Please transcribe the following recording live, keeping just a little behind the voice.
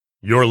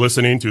You're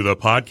listening to the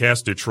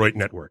Podcast Detroit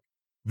Network.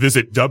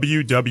 Visit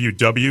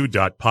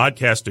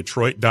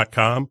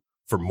www.podcastdetroit.com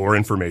for more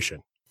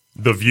information.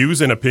 The views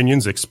and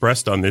opinions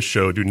expressed on this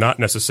show do not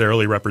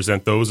necessarily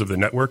represent those of the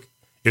network,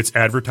 its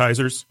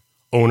advertisers,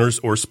 owners,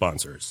 or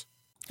sponsors.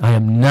 I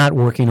am not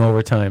working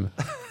overtime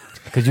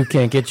because you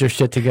can't get your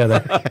shit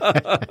together.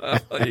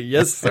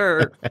 Yes,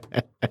 sir.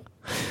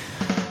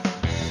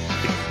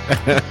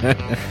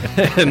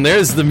 And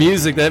there's the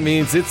music. That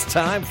means it's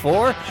time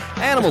for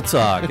Animal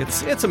Talk.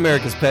 It's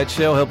America's Pet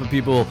Show, helping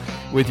people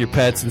with your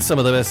pets and some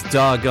of the best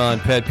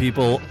doggone pet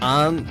people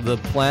on the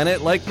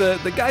planet, like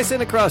the guy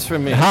sitting across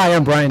from me. Hi,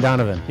 I'm Brian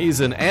Donovan. He's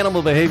an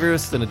animal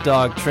behaviorist and a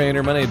dog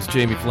trainer. My name's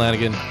Jamie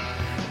Flanagan.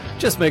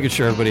 Just making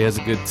sure everybody has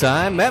a good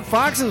time. Matt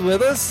Fox is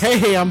with us.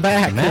 Hey, I'm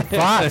back. Matt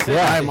Fox,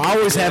 yeah. I'm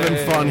always having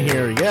fun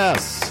here.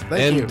 Yes.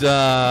 Thank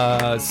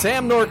you.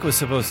 Sam Nork was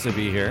supposed to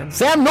be here.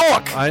 Sam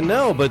Nork! I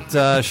know, but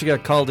she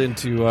got called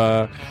into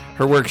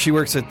her work. She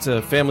works at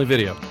Family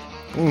Video.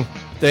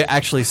 They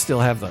actually still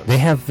have those. They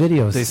have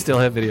videos. They still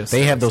have videos.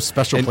 They have those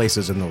special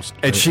places in those.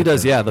 And she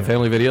does, the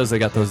Family Videos. They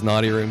got those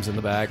naughty rooms in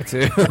the back,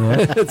 too.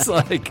 Yeah. It's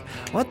like,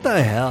 what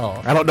the hell?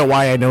 I don't know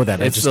why I know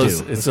that. It's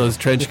those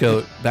trench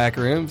coat back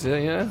rooms.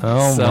 Yeah.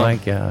 Oh, my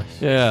gosh.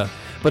 Yeah.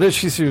 But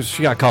she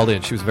got called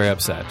in. She was very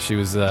upset. She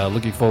was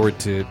looking forward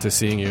to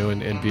seeing you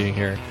and being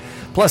here.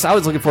 Plus, I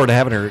was looking forward to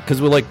having her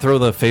because we'll throw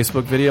the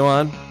Facebook video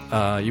on.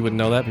 You wouldn't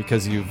know that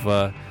because you've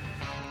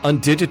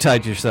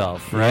undigitized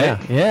yourself, right?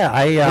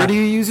 Yeah. Where do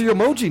you use your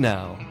emoji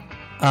now?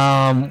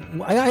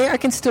 I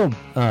can still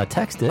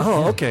text it.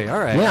 Oh, okay. All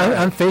right. Yeah,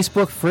 I'm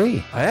Facebook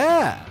free.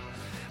 Yeah.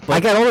 But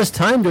I got all this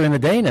time during the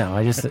day now.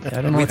 I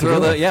don't know. We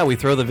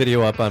throw the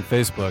video up on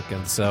Facebook,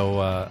 and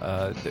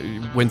so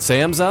when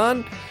Sam's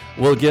on,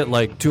 we'll get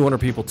like 200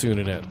 people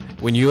tuning in.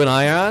 When you and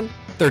I are on,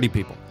 30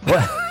 people.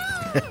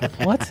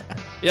 What?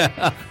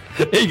 Yeah.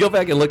 You go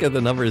back and look at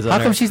the numbers. How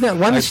come she's not?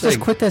 Why don't she just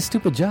quit that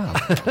stupid job?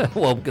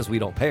 Well, because we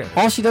don't pay her.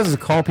 All she does is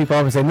call people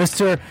up and say,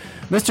 Mr.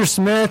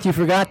 Smith, you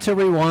forgot to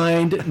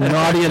rewind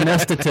naughty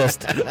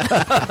anesthetist.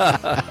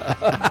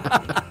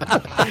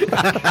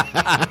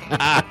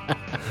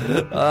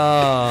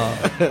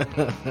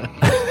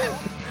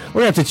 We're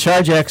gonna have to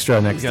charge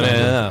extra next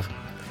time.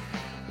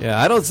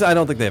 Yeah. I don't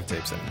think they have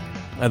tapes anymore.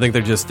 I think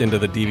they're just into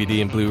the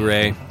DVD and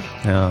Blu-ray.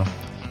 No.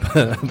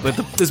 But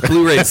this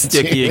Blu-ray's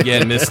sticky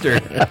again,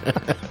 mister.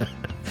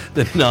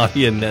 The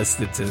naughty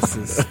anesthetist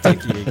is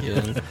sticky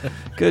again.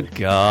 Good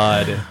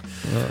God.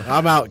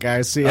 I'm out,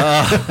 guys. See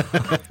ya.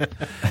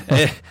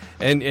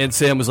 And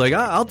Sam was like,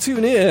 I'll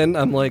tune in.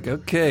 I'm like,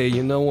 okay,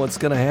 you know what's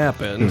going to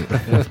happen.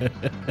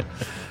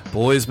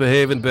 Boys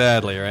behaving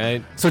badly,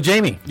 right? So,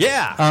 Jamie.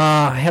 Yeah.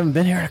 I haven't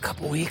been here in a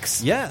couple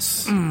weeks.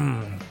 Yes.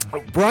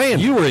 Brian,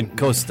 you were in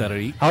Costa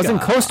Rica. I was in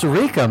Costa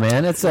Rica,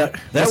 man. That's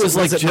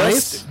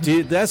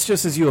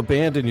just as you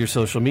abandoned your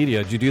social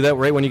media. Did you do that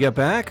right when you got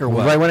back, or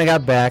what? Right when I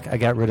got back, I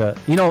got rid of.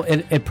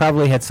 It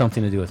probably had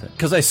something to do with it.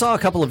 Because I saw a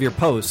couple of your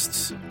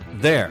posts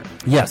there.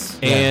 Yes,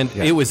 and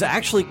it was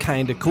actually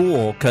kind of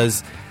cool.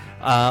 Because,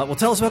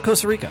 tell us about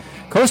Costa Rica.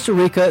 Costa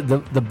Rica,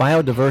 the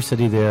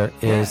biodiversity there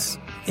is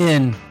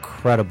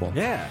incredible.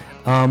 Yeah.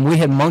 We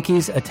had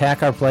monkeys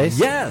attack our place.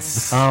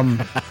 Yes.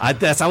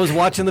 I was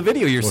watching the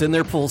video. You're sitting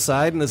there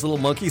poolside, and this little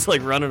monkey's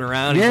like running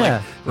around. He's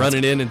like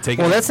running in and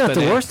taking. Well, that's not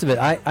the worst of it.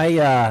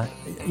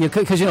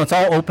 Because it's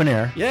all open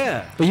air.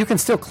 Yeah. But you can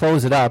still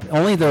close it up.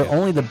 Only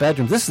the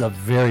bedrooms. This is a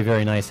very,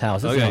 very nice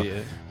house. This is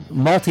a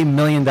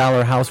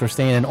multi-million-dollar house we're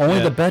staying in.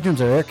 Only the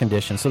bedrooms are air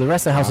conditioned, so the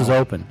rest of the house is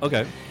open.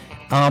 Okay.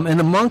 And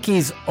the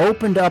monkeys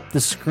opened up the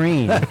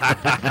screen.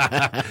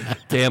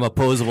 Damn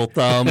opposable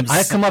thumbs.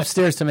 I come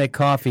upstairs to make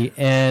coffee,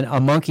 and a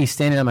monkey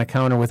standing on my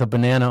counter with a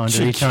banana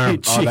under each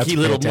arm. Cheeky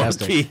little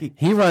monkey.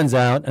 He runs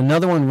out.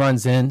 Another one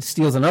runs in,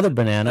 steals another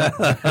banana,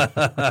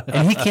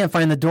 and he can't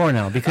find the door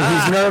now because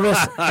he's nervous,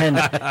 and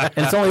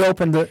it's only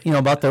open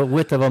about the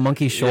width of a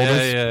monkey's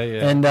shoulders.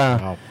 Yeah.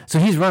 And so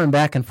he's running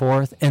back and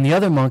forth, and the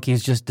other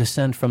monkeys just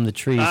descend from the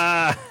trees,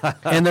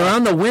 and they're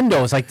on the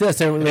windows like this.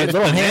 They're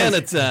little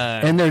hands,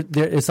 and they're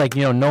it's like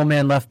no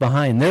man left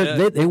behind.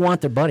 They want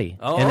their buddy,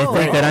 and they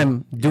think that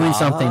I'm doing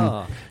something.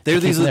 They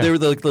were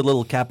the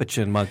little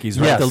capuchin monkeys,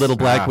 right? Yes. The little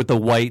black with the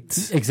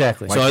white.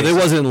 Exactly. So it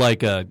wasn't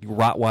like a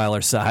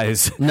Rottweiler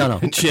size. No.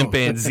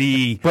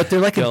 Chimpanzee. But they're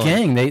like a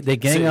gang. They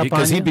gang up on you.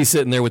 Because he'd be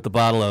sitting there with the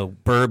bottle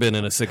of bourbon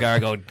and a cigar,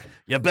 going,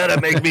 "You better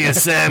make me a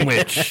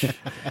sandwich."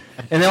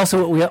 And we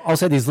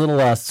also had these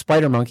little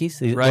spider monkeys,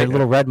 they're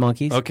little red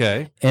monkeys.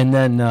 Okay. And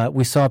then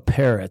we saw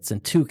parrots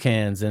and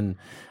toucans and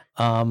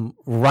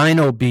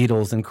rhino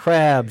beetles and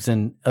crabs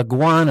and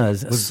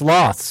iguanas,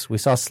 sloths. We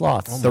saw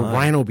sloths. The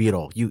rhino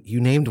beetle. You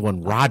named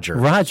one Roger.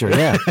 Roger,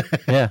 yeah.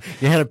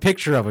 You had a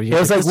picture of him. It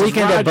was like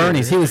Weekend at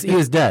Bernie's. He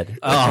was dead. He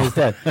was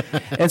dead.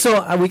 And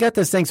so we got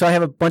this thing. So I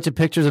have a bunch of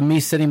pictures of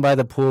me sitting by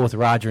the pool with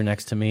Roger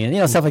next to me,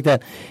 and stuff like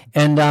that.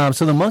 And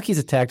so the monkeys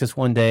attacked us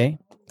one day,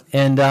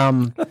 and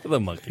the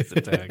monkeys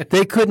attacked.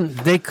 They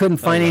couldn't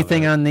find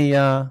anything on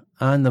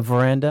the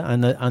veranda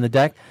on the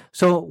deck.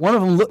 So one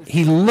of them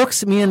he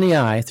looks me in the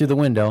eye through the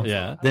window.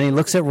 Yeah. Then he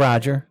looks at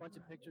Roger.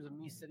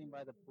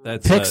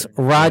 picks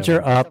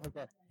Roger up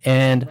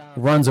and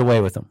runs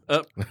away with him.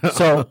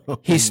 So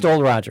he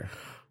stole Roger.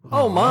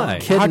 Oh my!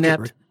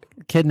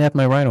 Kidnapped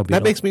my rhino beetle.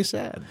 That makes me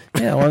sad.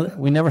 Yeah, well,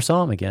 we never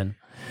saw him again.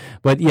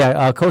 But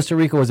yeah, Costa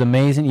Rica was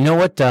amazing. You know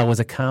what was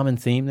a common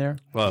theme there?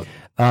 Well,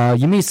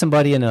 you meet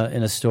somebody in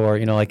a store,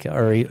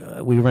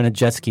 we rented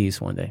jet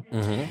skis one day,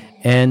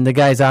 and the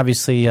guy's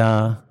obviously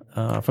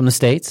from the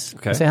States.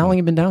 Okay. I say, how long have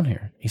you been down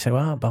here? He said,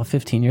 well, about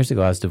 15 years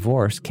ago, I was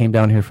divorced, came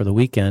down here for the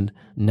weekend,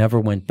 never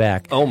went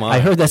back. Oh, my. I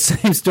heard that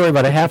same story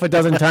about a half a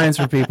dozen times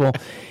for people.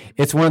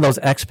 It's one of those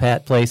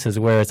expat places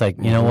where it's like,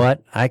 you know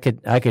what? I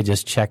could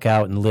just check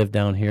out and live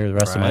down here the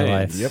rest of my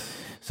life. Yep.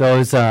 So it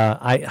was,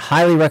 I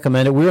highly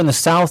recommend it. We were in the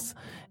south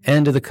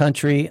end of the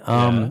country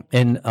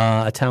in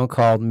a town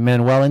called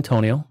Manuel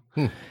Antonio.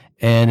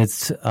 And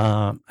it's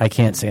I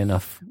can't say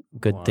enough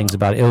good things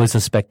about it. It was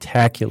a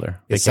spectacular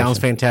It vacation. sounds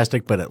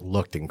fantastic, but it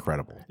looked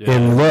incredible. It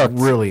looked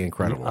Really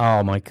incredible.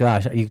 Oh my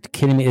gosh, are you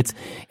kidding me? It's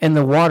in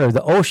the water,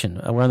 the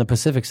ocean. We're on the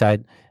Pacific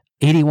side,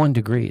 81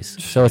 degrees.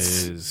 So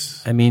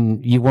it's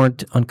you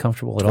weren't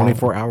uncomfortable at all.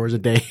 24 hours a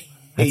day, 8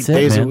 That's it,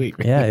 days man. a week.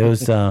 Yeah, it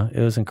was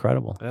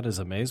incredible. that is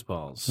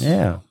amazeballs.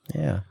 Yeah.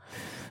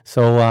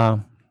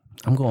 So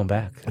I'm going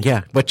back.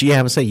 Yeah, but you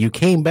haven't said you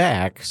came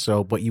back,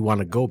 but you want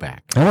to go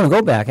back. I want to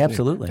go back,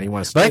 absolutely. And you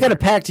want to But I stay got a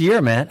packed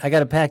year, Matt. I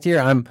got a packed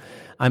year. I'm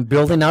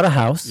building out a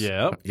house.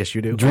 Yep. Yes,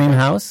 you do. Dream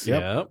house.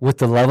 Yep. With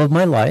the love of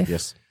my life.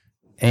 Yes.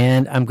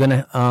 And I'm going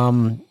to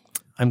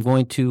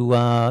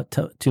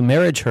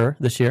marriage her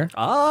this year.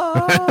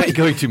 You're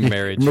going to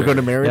marriage We're her. going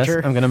to marry Yes, her.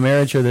 I'm going to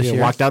marriage her this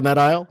year. Walk down that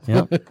aisle.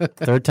 Yep.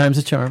 Third time's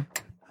a charm.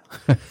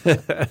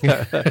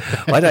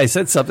 I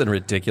said something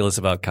ridiculous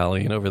about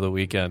Colleen over the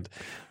weekend.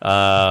 We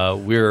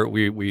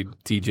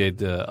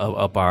DJ'd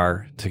a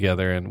bar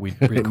together, and we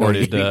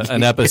recorded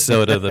an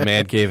episode of the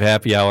Man Cave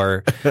Happy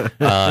Hour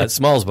at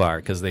Smalls Bar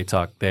because they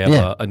have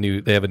a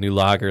new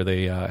lager.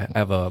 They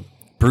have a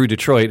Brew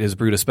Detroit has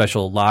brewed a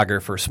special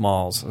lager for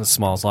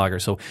Smalls lager.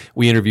 So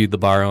we interviewed the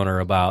bar owner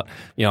about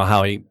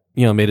how he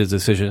made his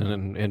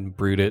decision and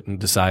brewed it and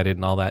decided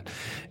and all that.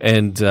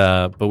 And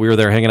but we were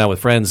there hanging out with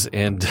friends,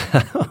 and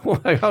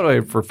how do I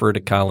refer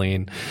to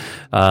Colleen?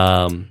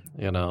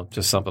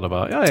 Just something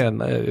about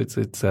it's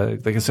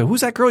like I said,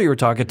 who's that girl you were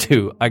talking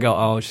to? I go,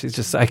 oh, she's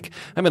just like,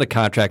 I'm in a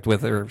contract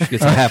with her. She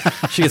gets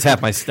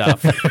half my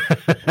stuff.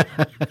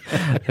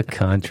 A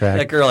contract.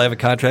 That girl I have a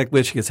contract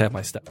with, she gets half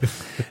my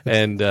stuff.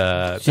 And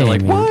they're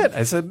like, what?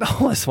 I said, no,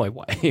 that's my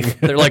wife.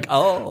 They're like,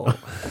 oh.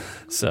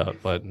 So,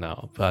 but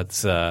no,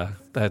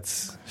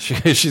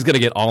 she's gonna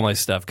get all my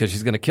stuff because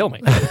she's gonna kill me.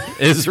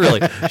 She's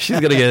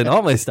gonna get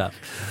all my stuff,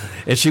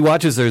 and she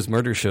watches those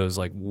murder shows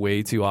like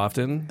way too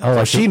often.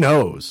 Oh, she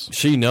knows.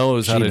 She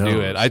knows how to do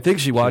it. I think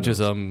she watches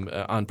them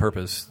on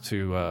purpose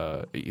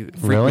to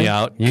freak me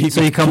out.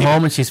 So you come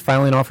home and she's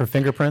filing off her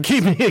fingerprints.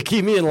 Keep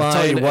me in line,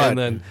 tell you what. and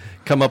then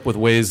come up with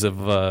ways of.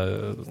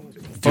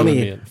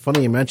 Funny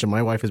you mentioned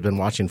my wife has been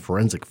watching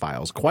Forensic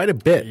Files quite a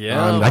bit.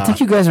 Yeah. I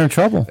think you guys are in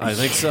trouble. I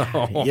think so.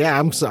 Yeah,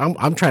 I'm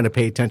trying to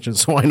pay attention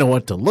so I know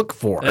what to look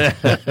for.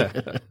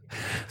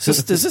 So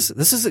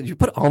this is you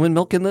put almond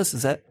milk in this?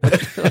 Is that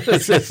what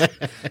is this? Did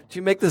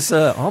you make this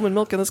almond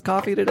milk in this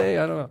coffee today?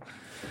 I don't know.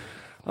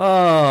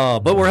 Oh,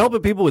 but we're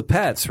helping people with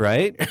pets,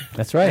 right?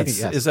 That's right.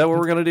 Is that what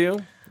we're gonna do?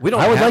 We don't.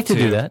 I would have like to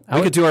do that.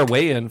 We could do our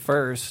weigh-in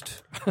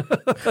first.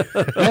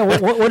 Yeah,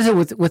 what is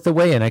it with the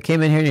weigh-in? I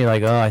came in here and you're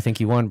like, oh, I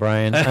think you won,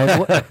 Brian.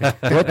 What is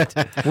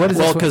Well,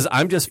 this? because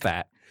I'm just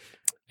fat.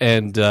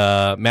 And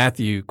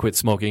Matthew quit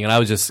smoking, and I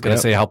was just going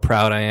to say how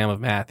proud I am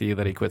of Matthew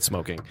that he quit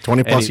smoking.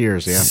 20 plus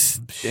years, yeah.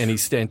 And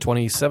he's staying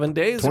 27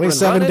 days.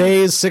 27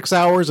 days, 6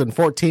 hours, and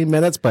 14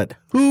 minutes, but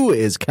who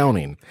is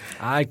counting?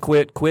 I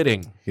quit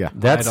quitting. Yeah.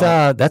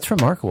 That's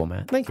remarkable,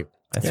 man. Thank you.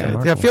 That's I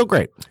remarkable. feel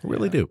great. I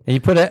really do. And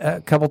you put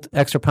a couple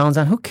extra pounds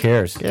on. Who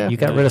cares? Yeah. You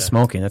got rid of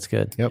smoking. That's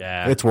good. Yep.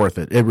 Yeah. It's worth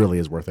it. It really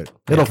is worth it.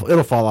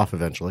 It'll fall off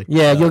eventually.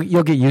 Yeah,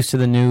 you'll get used to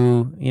the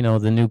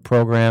new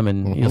program,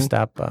 and you'll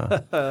stop.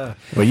 But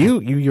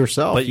you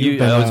yourself. But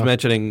you've I been, was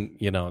mentioning,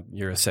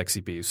 you're a sexy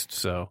beast,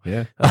 so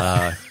Yeah.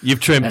 you've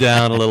trimmed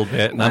down a little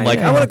bit, and I'm like,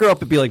 I want to grow up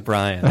and be like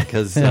Brian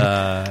because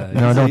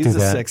don't he's do a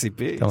that. sexy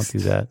beast. Don't do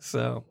that.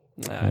 So,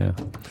 Yeah.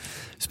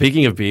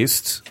 speaking of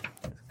beasts,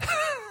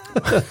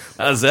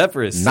 how's that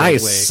for a segue?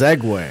 nice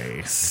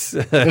segue.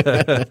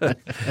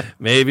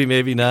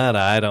 Maybe not.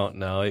 I don't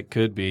know. It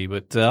could be,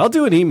 but I'll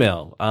do an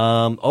email.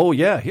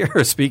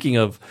 Here. Speaking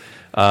of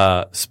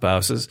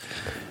spouses,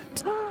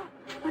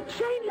 A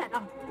chain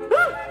letter.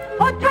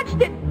 I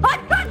touched it. I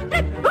touched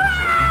it.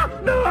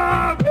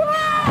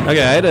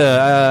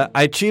 okay,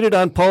 I cheated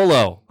on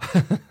Polo.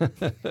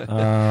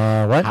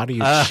 What? How do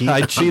you cheat?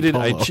 I on cheated.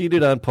 I Polo?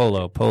 cheated on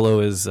Polo. Polo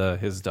is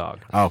his dog.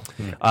 Oh,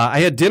 I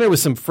had dinner with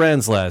some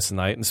friends last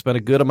night and spent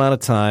a good amount of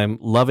time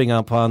loving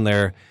upon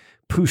their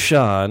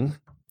Pouchon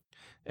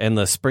and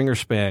the Springer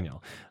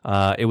Spaniel.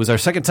 It was our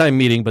second time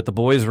meeting, but the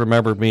boys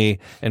remembered me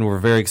and were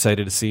very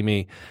excited to see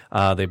me.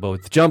 They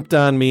both jumped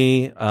on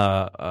me,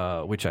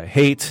 which I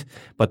hate,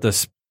 but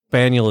the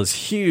Spaniel is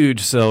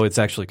huge, so it's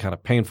actually kind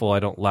of painful. I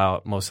don't allow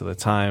it most of the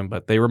time,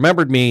 but they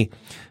remembered me,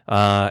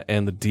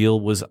 and the deal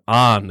was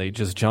on. They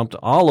just jumped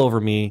all over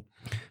me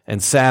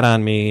and sat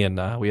on me,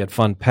 and we had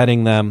fun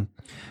petting them,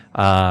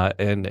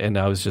 and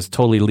I was just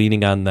totally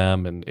leaning on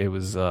them, and it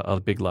was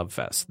a big love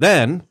fest.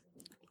 Then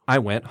I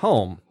went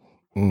home.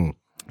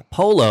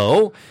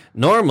 Polo,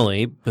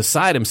 normally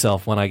beside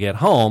himself when I get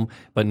home,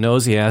 but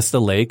knows he has to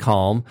lay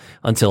calm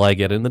until I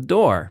get in the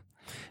door.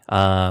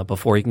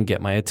 Before he can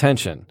get my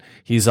attention.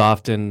 He's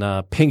often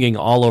pinging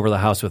all over the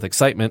house with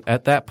excitement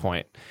at that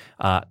point.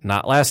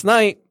 Not last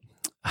night.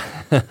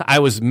 I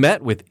was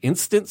met with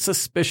instant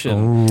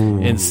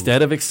suspicion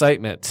instead of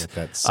excitement.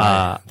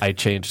 I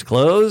changed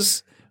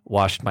clothes,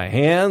 washed my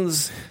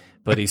hands,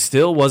 but he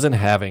still wasn't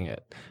having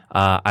it.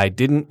 I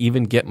didn't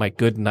even get my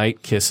good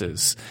night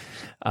kisses.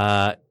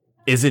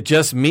 Is it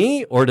just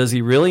me, or does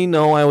he really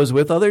know I was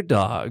with other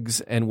dogs,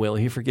 and will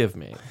he forgive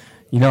me?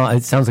 You know,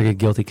 it sounds like a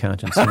guilty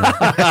conscience.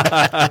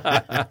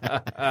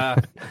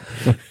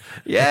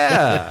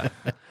 Yeah.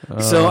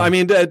 So, I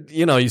mean,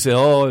 you say,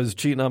 I was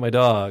cheating on my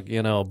dog,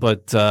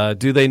 but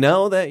do they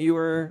know that you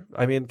were,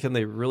 can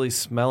they really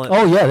smell it?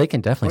 Oh, yeah, they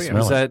can definitely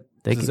smell it.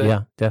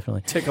 Yeah,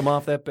 definitely. Tick them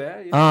off that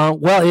bad?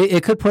 Well,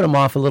 it could put them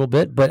off a little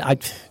bit, but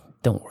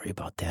don't worry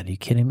about that. Are you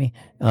kidding me?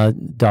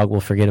 Dog will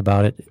forget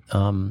about it as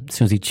soon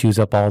as he chews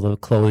up all the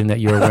clothing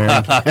that you were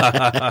wearing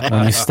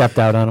when you stepped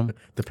out on him.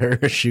 The pair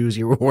of shoes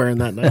you were wearing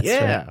that night.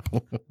 Yeah.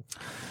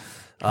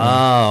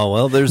 Oh,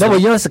 well, there's... No,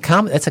 it's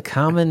a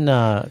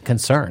common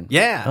concern.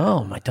 Yeah.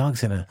 Oh, my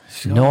dog's going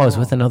to know I was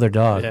with another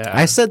dog. Yeah.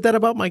 I said that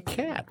about my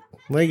cat.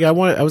 Like I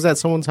was at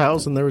someone's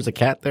house and there was a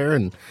cat there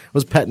and I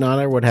was petting on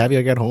her, what have you.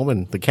 I got home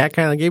and the cat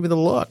kind of gave me the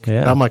look.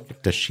 Yeah. And I'm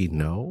like, does she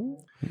know?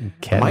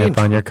 Catnip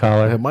on your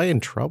collar. Am I in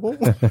trouble?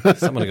 I'm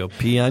going to go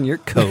pee on your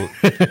coat.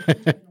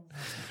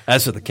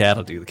 That's what the cat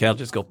will do. The cat will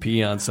just go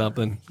pee on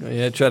something.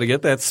 Yeah, try to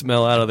get that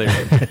smell out of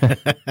there,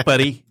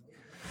 buddy.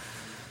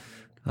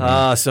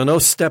 So no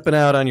stepping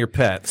out on your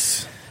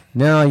pets.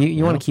 No,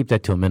 you want to keep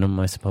that to a minimum,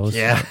 I suppose.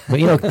 Yeah.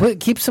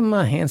 But keep some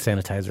hand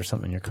sanitizer or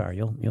something in your car.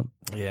 You'll.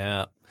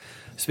 Yeah.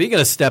 Speaking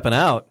of stepping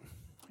out,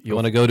 you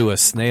want to go to a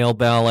snail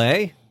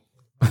ballet?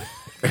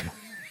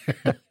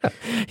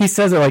 He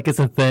says it like it's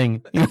a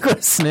thing. You go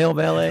to snail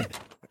ballet?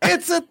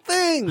 It's a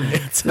thing.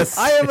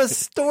 I have a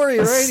story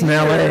right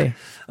here.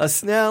 A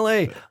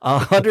snail-a.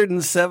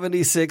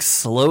 176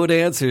 slow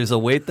dancers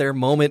await their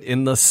moment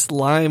in the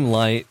slime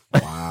light.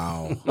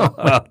 Wow.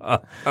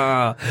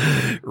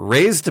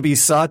 Raised to be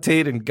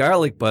sautéed in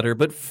garlic butter,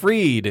 but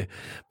freed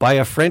by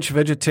a French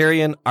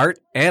vegetarian art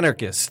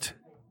anarchist.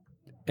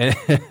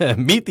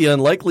 Meet the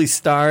unlikely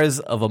stars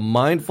of a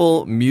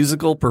mindful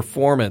musical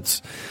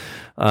performance.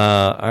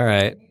 All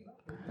right.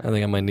 I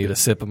think I might need a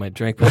sip of my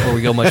drink before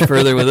we go much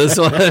further with this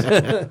one.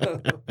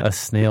 A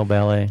snail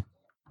ballet.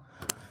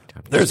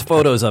 There's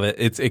photos of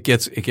it. It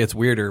gets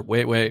weirder.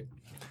 Wait.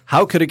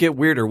 How could it get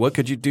weirder? What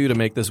could you do to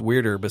make this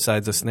weirder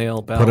besides a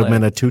snail ballet? Put them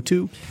in a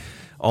tutu?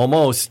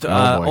 Almost.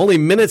 Only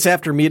minutes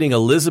after meeting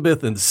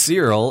Elizabeth and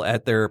Cyril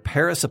at their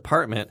Paris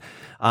apartment,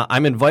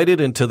 I'm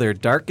invited into their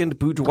darkened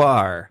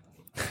boudoir.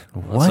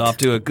 What? It's off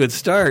to a good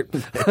start.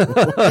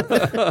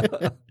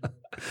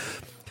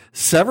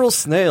 Several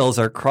snails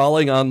are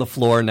crawling on the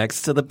floor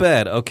next to the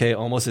bed. Okay,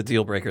 almost a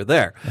deal breaker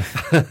there.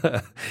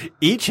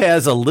 Each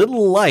has a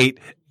little light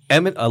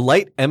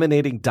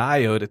emanating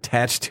diode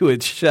attached to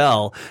its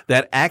shell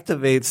that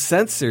activates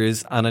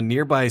sensors on a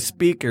nearby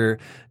speaker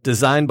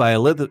designed by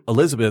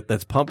Elizabeth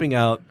that's pumping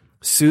out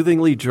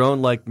soothingly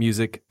drone-like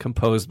music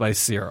composed by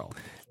Cyril.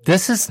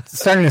 This is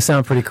starting to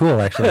sound pretty cool,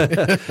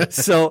 actually.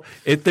 So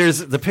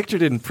there's the picture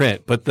didn't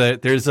print, but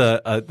there's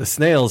the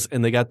snails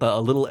and they got a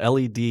little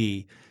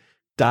LED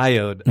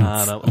diode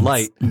on a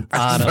light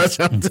on them,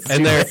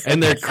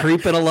 and they're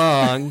creeping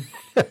along,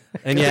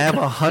 and you have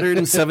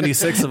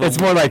 176 of them. It's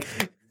more like.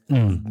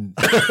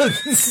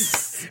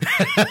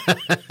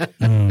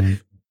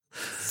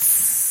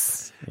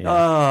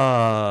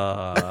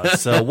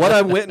 So what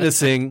I'm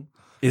witnessing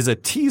is a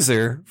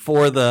teaser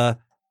for the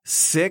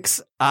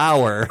 6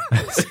 hour,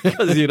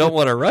 because you don't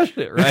want to rush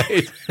it,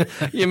 right?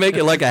 You make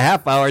it like a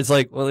half hour. It's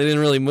like, well, they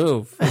didn't really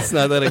move. It's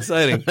not that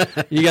exciting.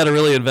 You got to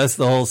really invest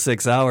the whole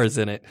 6 hours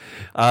in it.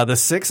 The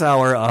 6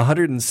 hour,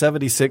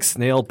 176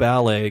 snail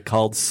ballet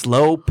called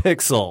Slow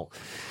Pixel.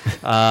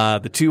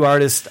 The two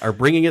artists are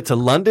bringing it to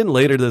London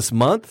later this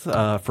month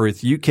for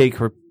its UK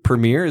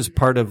premiere as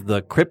part of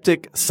the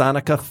Cryptic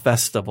Sonica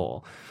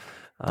Festival.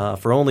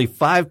 For only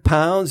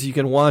 £5, you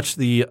can watch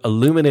the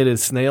illuminated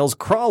snails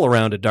crawl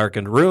around a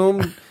darkened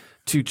room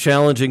to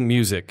challenging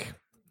music.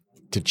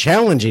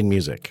 Challenging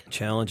music.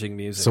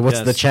 So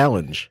what's the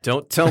challenge?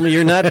 Don't tell me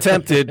you're not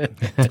tempted.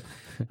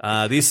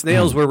 These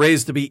snails were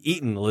raised to be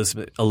eaten,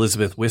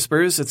 Elizabeth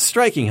whispers. It's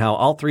striking how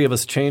all three of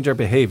us change our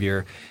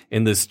behavior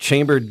in this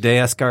chambered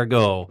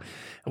d'escargot.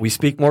 We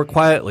speak more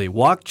quietly,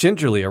 walk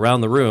gingerly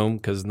around the room,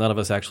 because none of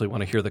us actually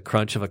want to hear the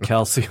crunch of a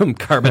calcium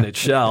carbonate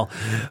shell.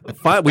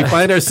 We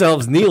find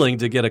ourselves kneeling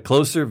to get a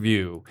closer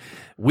view.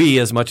 We,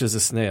 as much as the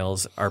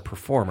snails, are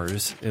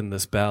performers in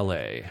this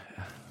ballet.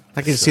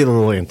 I can see the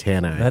little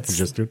antenna. That's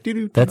just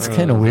that's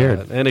kind of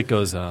weird. And it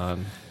goes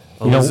on.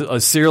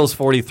 Cyril's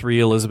 43.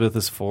 Elizabeth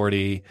is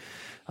 40.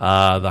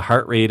 The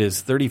heart rate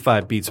is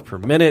 35 beats per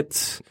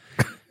minute.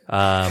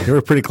 You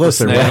were pretty close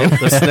there, man.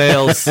 The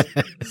snails.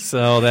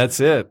 So that's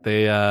it.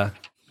 That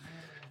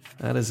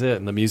is it.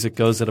 And the music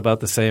goes at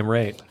about the same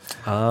rate.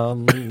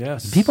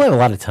 Yes. People have a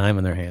lot of time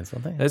on their hands,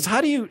 don't they? It's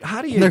how do you?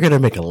 They're going to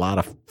make a lot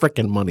of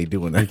freaking money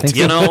doing that.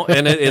 You know,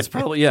 and it's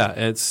probably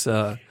it's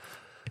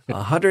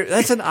 100.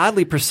 That's an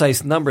oddly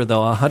precise number,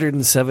 though.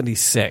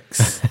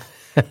 176,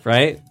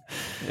 right?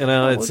 You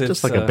know, it's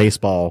just like a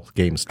baseball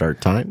game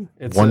start time.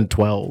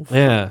 1:12.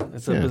 Yeah,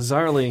 it's a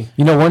bizarrely.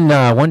 You know,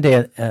 one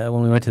day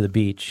when we went to the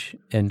beach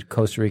in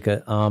Costa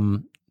Rica,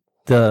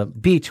 the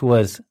beach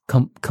was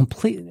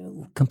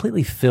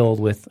completely filled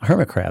with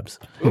hermit crabs.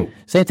 Ooh.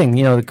 Same thing,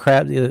 you know, the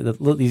crab.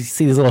 You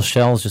see these little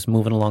shells just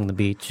moving along the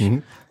beach. Mm-hmm.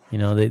 You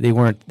know, they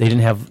didn't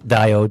have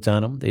diodes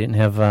on them. They didn't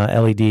have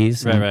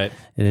LEDs. Right.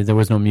 There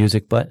was no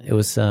music, but it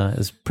was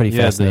pretty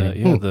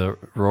fascinating. The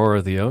roar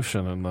of the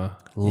ocean and the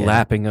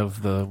lapping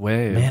of the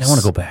waves. Man, I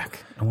want to go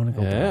back.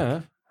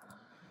 back.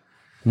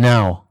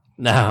 Now.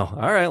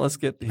 All right, let's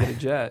hit a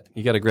jet.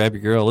 You got to grab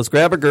your girl. Let's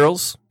grab our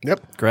girls.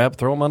 Yep.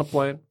 Throw them on a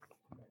plane.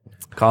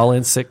 Call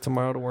in sick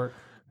tomorrow to work.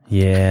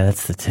 Yeah,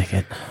 that's the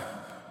ticket.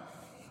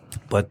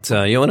 But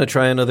you want to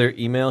try another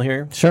email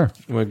here? Sure.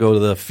 You want to go to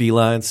the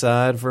feline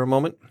side for a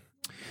moment?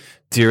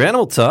 Dear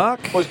Animal Talk.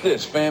 What's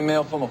this, fan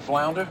mail from a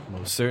flounder?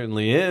 Most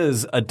certainly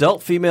is.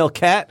 Adult female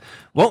cat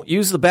won't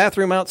use the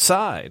bathroom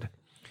outside.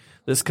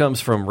 This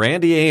comes from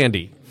Randy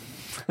Andy.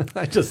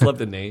 I just love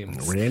the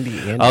names. Randy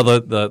Andy. Oh,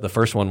 the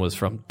first one was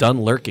from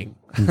Dunlurking.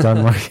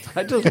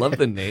 I just love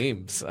the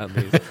names on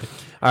these.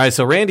 All right,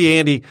 so Randy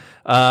Andy,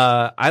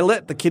 I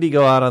let the kitty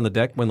go out on the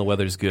deck when the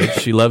weather's good.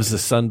 She loves to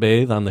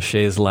sunbathe on the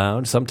chaise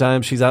lounge.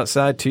 Sometimes she's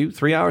outside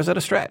 2-3 hours at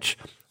a stretch.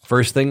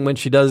 First thing when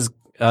she does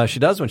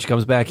when she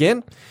comes back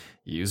in,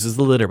 uses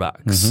the litter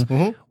box. Mm-hmm.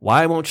 Mm-hmm.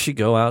 Why won't she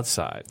go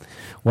outside?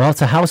 Well,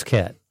 it's a house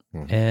cat.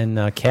 Mm-hmm.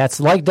 And cats,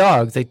 like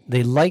dogs,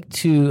 they like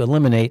to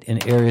eliminate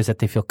in areas that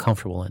they feel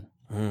comfortable in.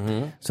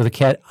 Mm-hmm. So the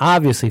cat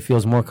obviously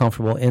feels more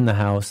comfortable in the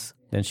house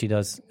than she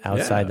does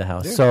outside the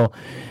house. Yeah. So,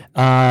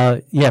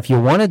 if you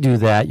want to do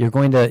that, you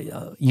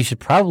should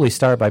probably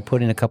start by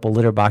putting a couple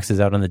litter boxes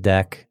out on the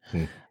deck,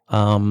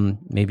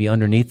 maybe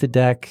underneath the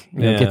deck.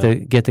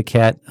 Get the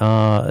cat,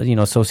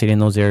 associating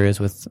those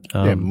areas with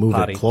move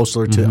potty. It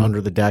closer to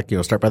under the deck.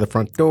 Start by the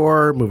front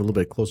door, move a little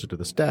bit closer to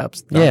the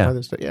steps. Yeah.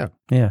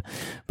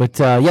 But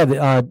so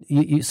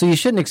you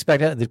shouldn't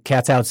expect the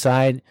cat's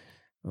outside.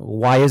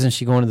 Why isn't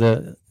she going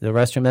to the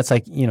restroom? That's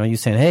like, you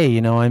saying, hey,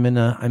 I'm in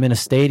a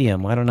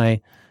stadium. Why don't I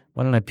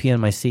pee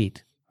on my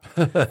seat?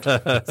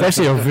 It's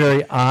actually a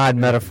very odd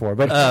metaphor,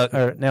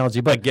 or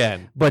analogy. But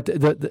again,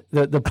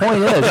 the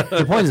point is,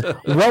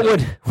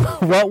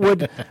 what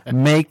would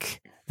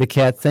make the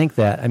cat think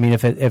that? I mean,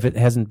 if it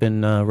hasn't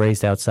been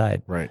raised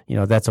outside, right?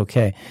 That's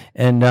okay.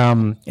 And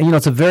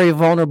it's a very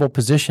vulnerable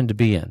position to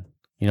be in.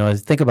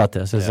 Think about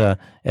this as a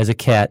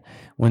cat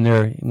when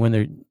they're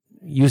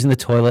using the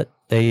toilet.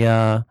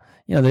 They're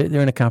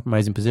in a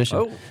compromising position.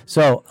 Oh.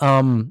 So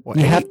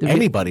you have to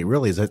anybody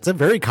really is. It's a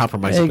very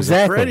compromising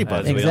position for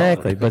anybody.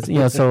 Exactly. But the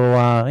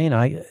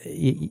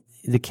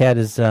cat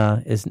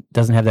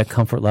doesn't have that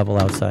comfort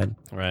level outside.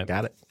 Right.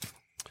 Got it.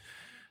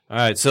 All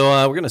right.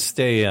 So we're gonna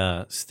stay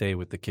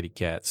with the kitty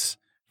cats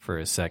for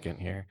a second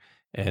here,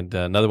 and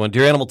another one.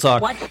 Dear Animal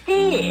Talk. What's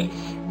this?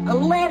 A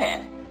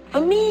letter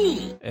for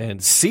me.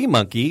 And Sea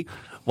Monkey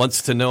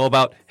wants to know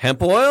about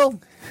hemp oil.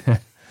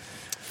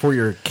 For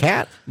your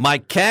cat? My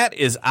cat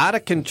is out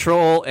of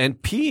control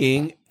and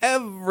peeing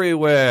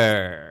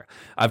everywhere.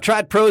 I've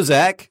tried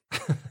Prozac.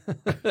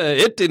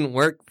 It didn't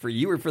work for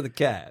you or for the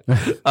cat.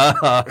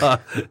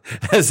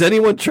 Has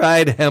anyone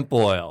tried hemp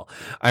oil?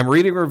 I'm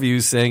reading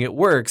reviews saying it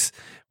works,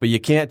 but you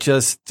can't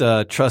just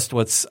trust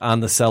what's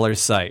on the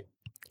seller's site.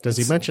 Does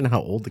he mention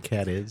how old the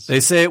cat is? They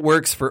say it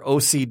works for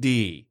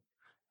OCD.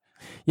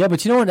 Yeah,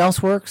 but you know what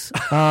else works?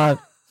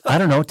 I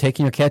don't know,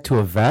 taking your cat to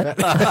a vet.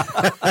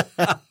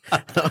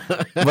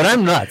 But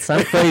I'm nuts.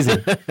 I'm crazy.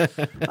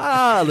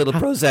 A little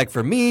Prozac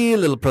for me, a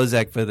little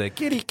Prozac for the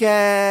kitty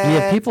cat.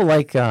 Yeah, people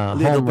like a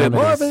little bit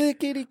more for the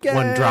kitty cat.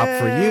 1 drop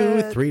for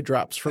you, 3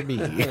 drops for me.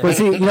 But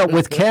see,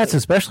 with cats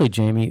especially,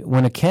 Jamie,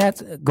 when a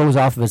cat goes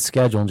off of its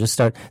schedule and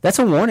that's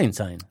a warning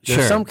sign.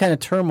 There's some kind of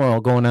turmoil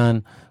going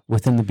on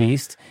within the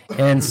beast,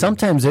 and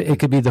sometimes it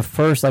could be the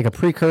first, like a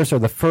precursor,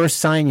 the first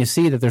sign you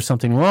see that there's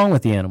something wrong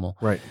with the animal.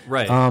 Right.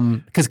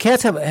 Because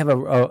cats have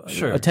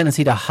a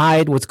tendency to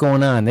hide what's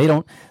going on. They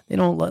don't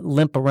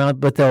limp around,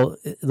 but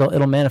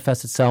it'll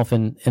manifest itself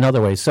in other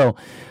ways. So,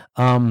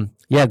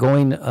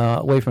 going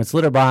away from its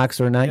litter box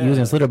or not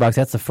using its litter box,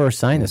 that's the first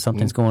sign that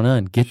something's going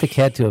on. Get the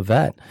cat to a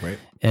vet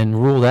and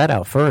rule that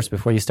out first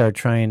before you start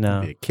trying.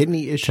 Could be a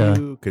kidney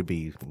issue. Could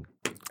be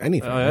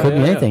anything. Could be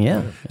anything.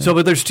 Yeah. So,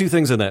 but there's 2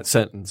 things in that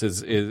sentence: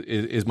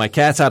 is my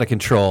cat's out of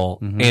control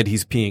and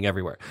he's peeing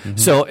everywhere. Mm-hmm.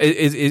 So,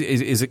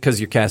 is it because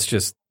your cat's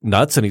just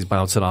nuts and he's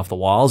bouncing off the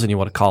walls and you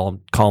want to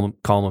calm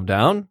him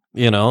down?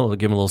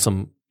 Give him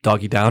some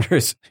Doggy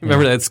Downers.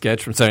 Remember that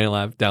sketch from Saturday Night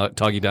Live,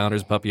 Doggy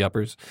Downers, Puppy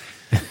Uppers?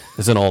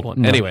 It's an old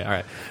one. No. Anyway, all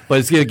right. But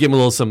it's going to give them a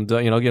little some,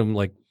 give them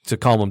like to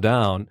calm them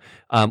down.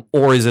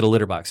 Or is it a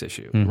litter box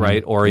issue,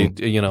 right? Or,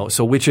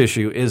 so which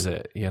issue is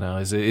it?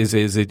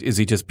 Is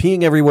he just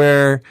peeing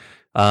everywhere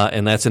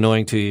and that's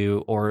annoying to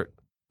you, or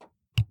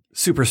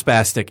super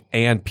spastic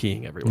and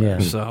peeing everywhere?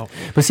 Yeah. So,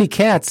 but see,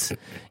 cats,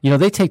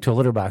 they take to a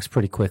litter box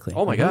pretty quickly.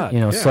 Oh my God.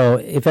 So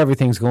if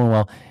everything's going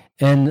well.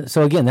 And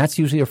so again, that's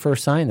usually your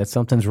first sign that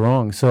something's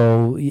wrong.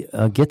 So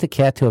get the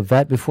cat to a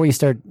vet before you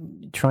start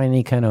trying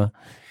any kind of,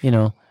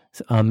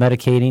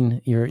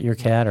 medicating your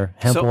cat or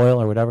hemp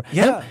oil or whatever.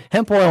 Yeah.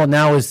 Hemp oil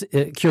now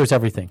it cures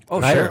everything. Oh,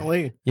 right?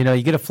 certainly.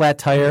 You get a flat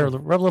tire,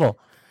 rub a little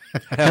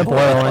hemp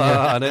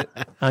oil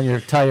on your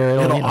tire.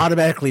 It'll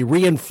automatically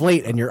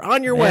reinflate and you're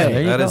on your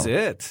way. That is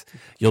it.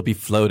 You'll be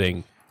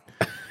floating.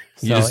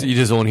 You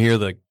just won't hear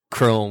the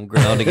chrome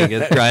grinding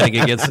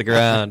against the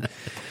ground.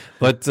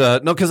 But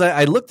no, because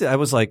I looked at, I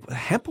was like,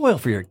 hemp oil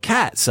for your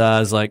cat. So I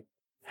was like,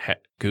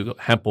 Google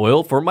hemp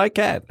oil for my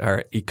cat,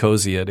 or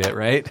Ecosia did,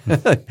 right? They're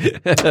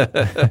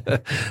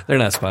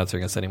not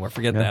sponsoring us anymore.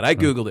 Forget that. I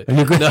Googled it.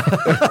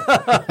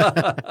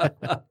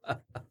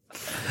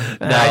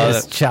 I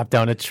just chopped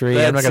down a tree.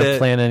 I'm not going to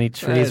plant any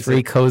trees for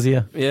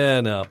Ecosia.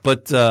 Yeah, no.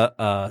 But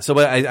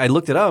I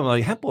looked it up. I'm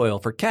like, hemp oil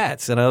for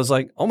cats. And I was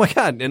like, oh my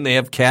God. And they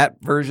have cat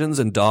versions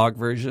and dog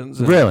versions.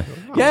 And, really?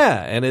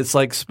 Yeah. And it's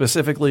like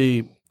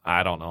specifically,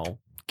 I don't know,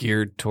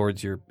 geared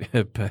towards your.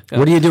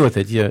 What do you do with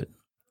it? You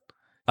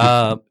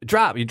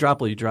drop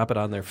it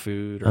on their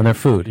food. On their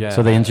food. Yeah.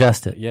 So they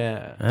ingest it.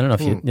 Yeah. I don't know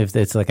if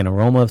it's like an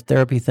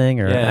aromatherapy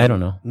thing or I don't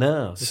know.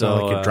 No. So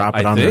they could drop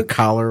it on their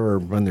collar or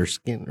on their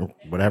skin or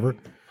whatever.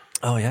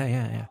 Oh,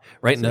 yeah.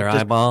 Right in their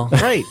eyeball.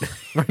 Right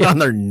on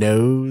their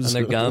nose. On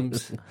their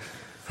gums.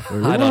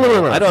 I don't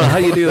know how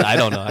you do. I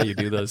don't know how you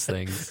do those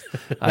things.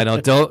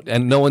 Don't,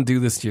 and no one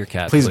do this to your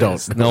cat. Please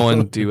don't. No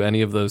one do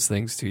any of those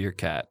things to your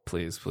cat.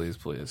 Please.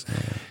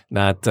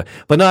 Not.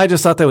 But no, I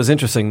just thought that was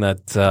interesting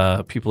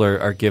that people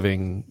are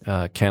giving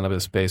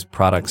cannabis-based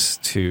products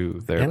to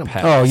their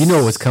pets. Oh, you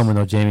know what's coming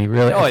though, Jamie.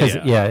 Really? Oh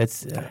yeah.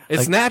 It's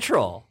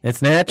natural.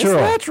 It's natural.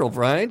 It's natural,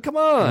 Brian. Come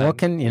on. What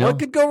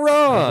could go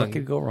wrong? What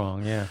could go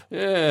wrong? Yeah.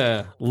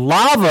 Yeah.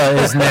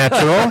 Lava is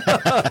natural.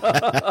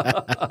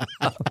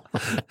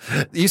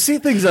 You see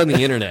things on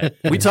the internet.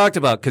 We talked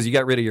about because you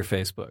got rid of your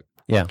Facebook.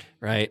 Yeah.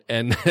 Right.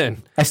 And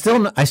then I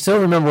still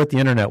remember what the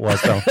internet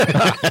was though.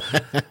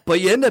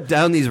 But you end up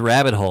down these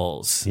rabbit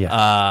holes.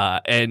 Yeah.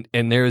 And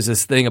there's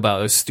this thing about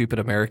those stupid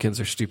Americans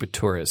or stupid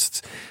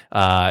tourists.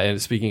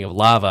 And speaking of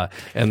lava,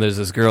 and there's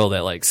this girl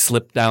that like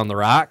slipped down the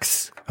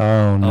rocks.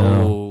 Oh no.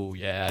 Oh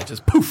yeah,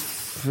 just poof.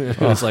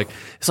 It's like,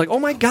 oh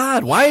my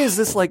God, why is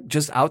this like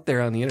just out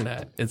there on the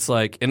internet? It's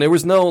like, and there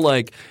was no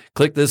like,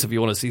 click this if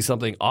you want to see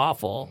something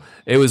awful.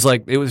 It was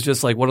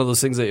just like one of those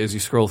things that as you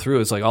scroll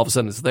through, it's like all of a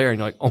sudden it's there and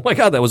you're like, oh my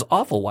God, that was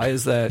awful. Why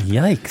is that?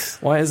 Yikes.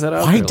 Why is that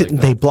out there? Why didn't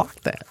they block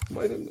that?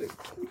 Why didn't they?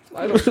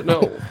 I don't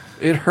know.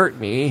 It hurt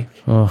me.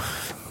 Oh.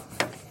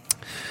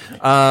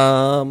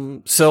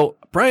 So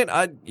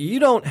Brian, you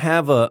don't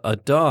have a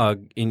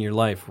dog in your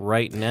life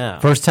right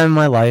now. First time in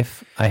my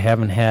life, I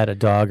haven't had a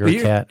dog or a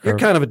cat. You're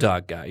kind of a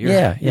dog guy.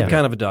 You're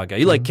kind of a dog guy.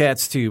 You like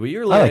cats too, but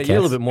you're a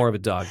little bit more of a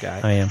dog guy.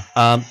 I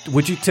am.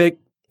 Would you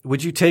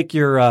take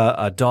your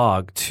a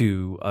dog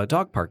to a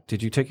dog park?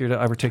 Did you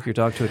ever take your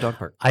dog to a dog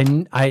park? I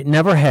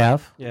never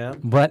have. Yeah.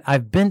 But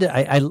I've been to.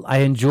 I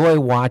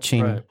enjoy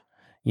watching. Right.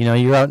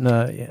 You're out in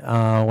the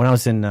when I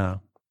was in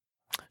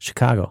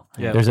Chicago.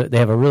 Yeah. They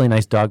have a really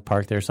nice dog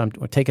park there. So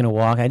we're taking a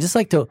walk. I just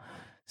like to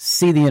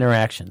see the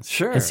interactions.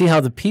 Sure. And see how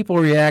the people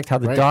react, how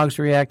the dogs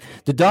react.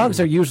 The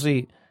dogs are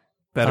usually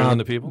better than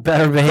the people.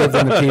 Better behaved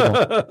than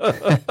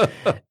the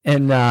people.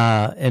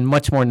 And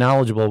much more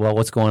knowledgeable about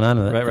what's going on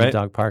in the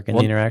dog park and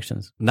the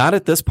interactions. Not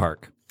at this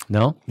park.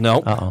 No?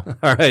 Uh-oh.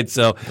 All right.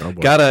 So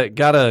got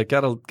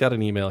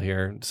an email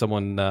here.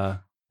 Someone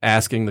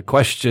asking the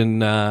question,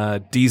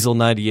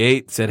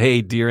 Diesel98 said,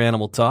 hey, Dear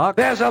Animal Talk.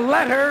 There's a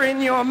letter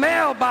in your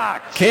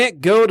mailbox.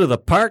 Can't go to the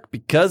park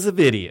because of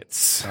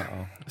idiots.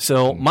 Uh-oh.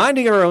 So,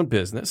 minding our own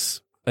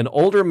business, an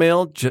older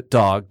male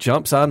dog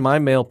jumps on my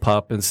male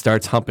pup and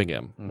starts humping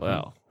him. Mm-hmm.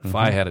 Well, if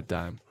I had a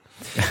dime.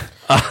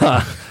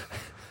 I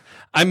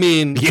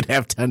mean... You'd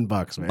have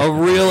 $10, man. A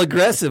real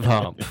aggressive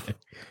hump.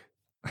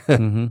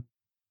 Mm-hmm.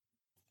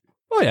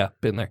 Oh, yeah,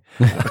 been there.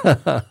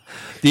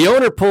 The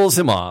owner pulls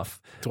him off.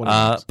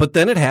 But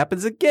then it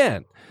happens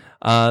again.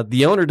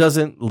 The owner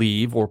doesn't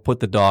leave or put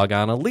the dog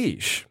on a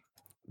leash.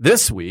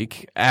 This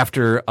week,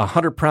 after a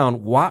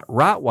 100-pound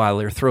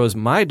Rottweiler throws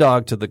my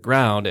dog to the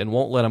ground and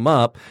won't let him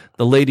up,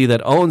 the lady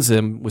that owns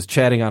him was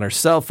chatting on her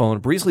cell phone,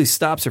 breezily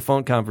stops her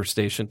phone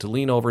conversation to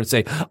lean over and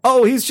say,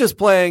 oh, he's just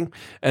playing,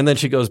 and then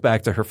she goes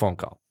back to her phone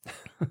call.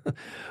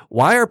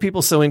 Why are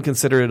people so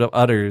inconsiderate of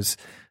others?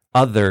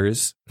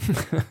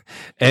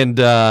 And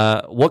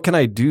what can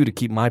I do to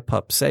keep my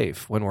pup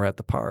safe when we're at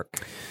the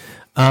park?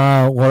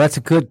 Well, that's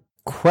a good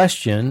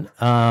question.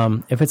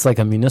 If it's like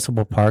a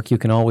municipal park, you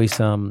can always,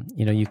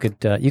 you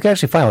could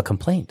actually file a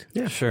complaint.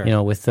 Yeah,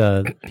 sure. With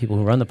people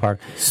who run the park.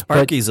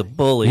 Sparky's a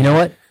bully. You know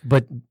what?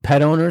 But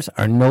pet owners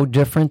are no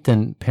different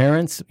than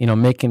parents.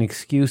 Making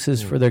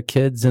excuses for their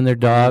kids and their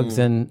dogs,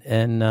 and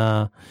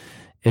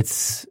it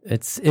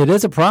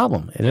is a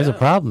problem. It is a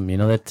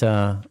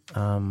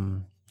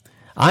problem.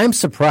 I'm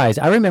surprised.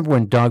 I remember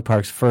when dog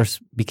parks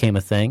first became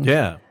a thing.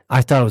 Yeah,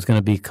 I thought it was going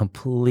to be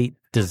complete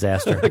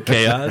disaster,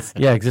 chaos.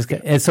 Yeah,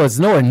 and so it's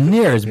nowhere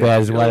near as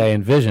bad as what I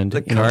envisioned.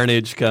 The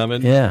carnage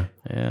coming. Yeah.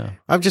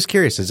 I'm just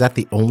curious. Is that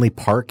the only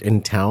park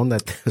in town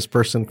that this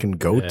person can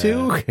go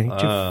to? Can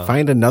you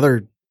find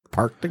another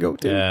park to go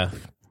to? Yeah.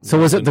 So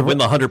was it when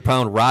the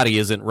 100-pound Roddy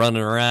isn't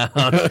running around?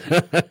 I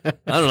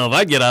don't know if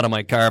I'd get out of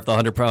my car if the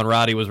 100-pound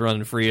Roddy was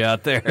running free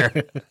out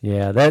there.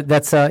 Yeah,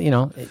 that's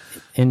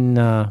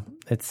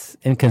it's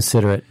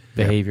inconsiderate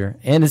behavior,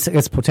 and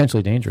it's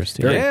potentially dangerous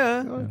too.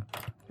 Yeah.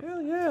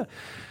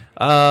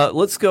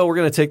 Let's go. We're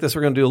going to take this.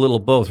 We're going to do a little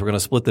both. We're going to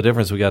split the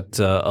difference. We got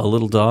a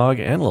little dog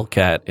and a little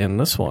cat in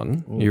this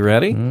one. You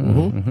ready?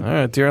 Mm-hmm. All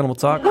right, Dear Animal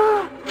Talk.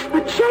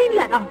 A chain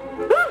letter.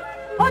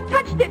 I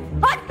touched it.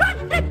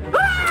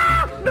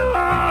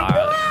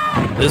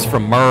 This is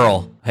from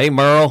Merle. Hey,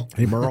 Merle.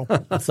 Hey, Merle.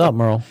 What's up,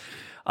 Merle?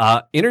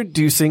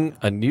 Introducing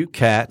a new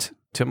cat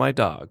to my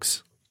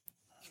dogs.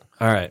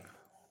 All right.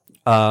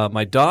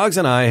 My dogs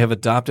and I have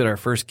adopted our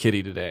first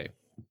kitty today.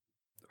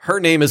 Her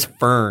name is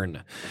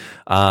Fern.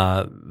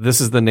 This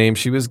is the name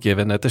she was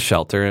given at the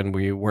shelter, and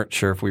we weren't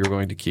sure if we were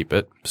going to keep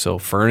it. So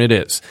Fern it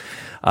is.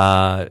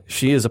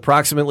 She is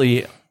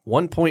approximately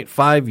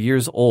 1.5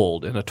 years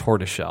old in a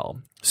tortoiseshell.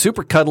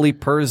 Super cuddly,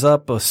 purrs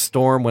up a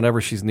storm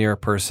whenever she's near a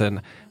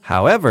person.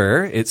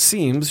 However, it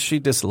seems she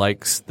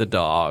dislikes the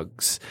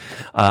dogs.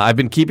 I've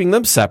been keeping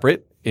them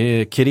separate.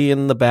 Kitty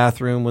in the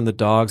bathroom when the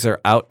dogs are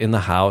out in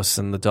the house,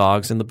 and the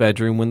dogs in the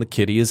bedroom when the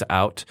kitty is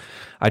out.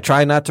 I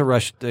try not to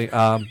rush.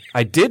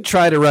 I did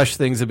try to rush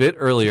things a bit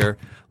earlier,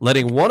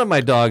 letting one of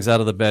my dogs out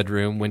of the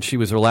bedroom when she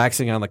was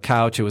relaxing on the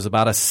couch. It was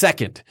about a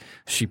second.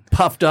 She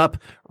puffed up,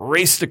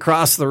 raced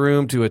across the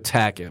room to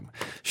attack him.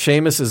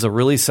 Seamus is a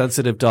really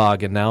sensitive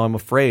dog, and now I'm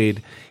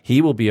afraid he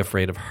will be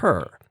afraid of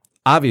her.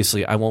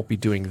 Obviously, I won't be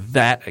doing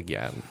that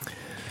again.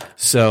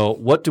 So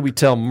what do we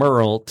tell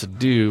Merle to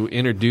do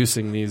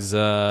introducing these?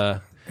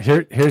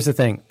 Here's the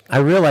thing. I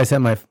realized that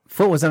my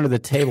foot was under the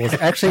table. It's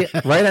actually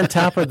right on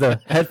top of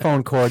the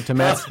headphone cord to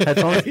Matt's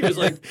headphones. He was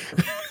like,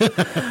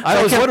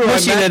 I was wondering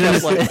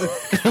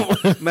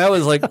why Matt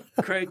was like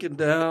cranking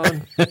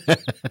down.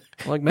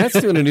 Like, Matt's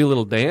doing a new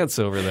little dance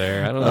over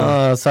there. I don't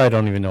know. So I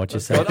don't even know what you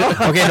said.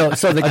 Okay, no.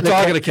 So a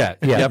dog and a cat.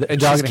 Yeah, yep.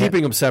 And she's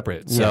keeping them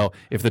separate. Yeah. So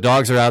if the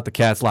dogs are out, the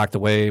cat's locked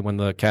away. When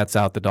the cat's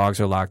out, the dogs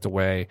are locked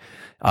away.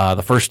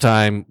 The first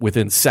time,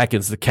 within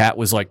seconds, the cat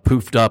was like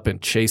poofed up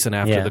and chasing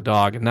after the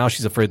dog, and now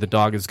she's afraid the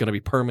dog is going to be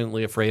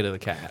permanently afraid of the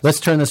cat. Let's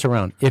turn this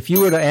around. If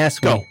you were to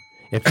ask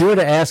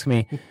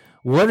me,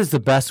 what is the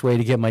best way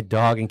to get my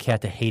dog and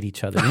cat to hate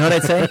each other? You know what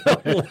I'd say?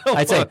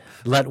 I'd say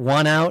let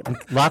one out, and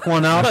lock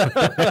one out,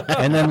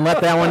 and then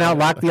let that one out,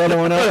 lock the other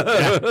one out.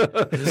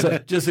 Yeah. So,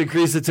 just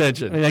increase the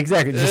tension.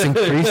 Exactly. Just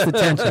increase the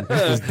tension.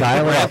 Just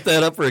dial it up.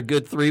 That up for a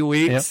good 3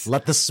 weeks.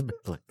 Yep.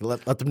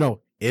 Let them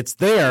know. It's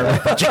there,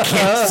 but you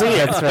can't see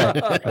it.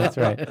 That's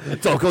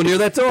right. Don't go near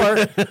that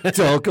door.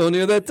 Don't go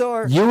near that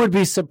door. You would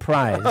be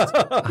surprised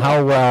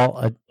how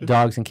well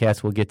dogs and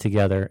cats will get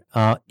together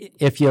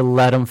if you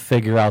let them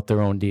figure out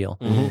their own deal.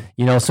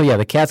 Mm-hmm. So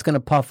the cat's going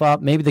to puff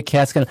up. Maybe the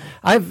cat's going to.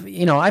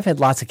 I've had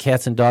lots of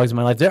cats and dogs in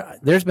my life.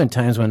 There's been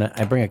times when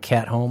I bring a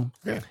cat home.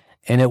 Yeah.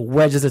 And it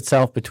wedges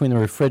itself between the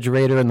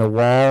refrigerator and the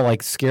wall,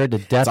 like scared to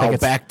death. It's all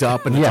backed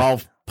up and it's all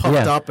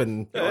puffed up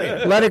and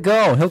let it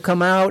go. He'll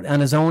come out on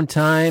his own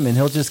time and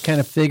he'll just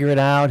kind of figure it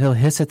out. He'll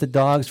hiss at the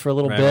dogs for a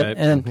little bit,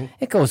 and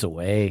it goes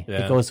away.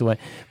 Yeah. It goes away.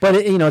 But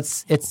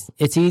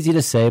it's easy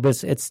to say,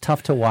 but it's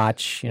tough to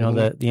watch. The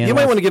animals. You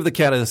might want to give the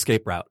cat an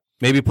escape route.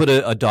 Maybe put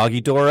a doggy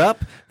door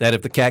up that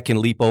if the cat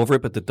can leap over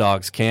it, but the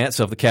dogs can't.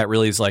 So if the cat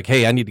really is like,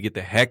 "Hey, I need to get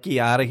the hecky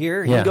out of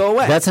here," he can go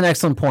away. That's an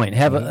excellent point.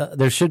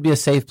 There should be a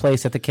safe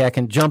place that the cat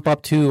can jump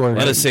up to, or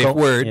and a safe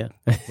word.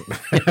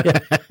 Yeah.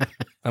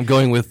 I'm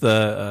going with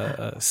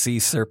sea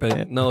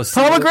serpent. No,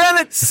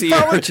 pomegranate. Sea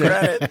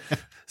urchin.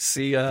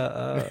 Sea.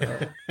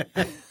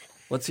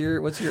 What's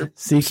your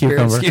sea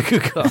cucumber? Sea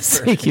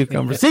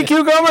cucumber. Sea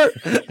cucumber.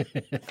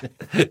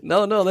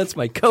 No, that's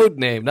my code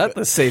name, not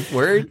the safe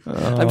word.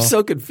 Oh. I'm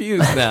so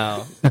confused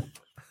now.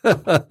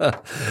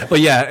 But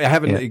yeah,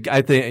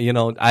 I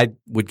think I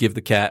would give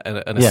the cat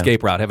an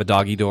escape route. Have a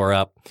doggy door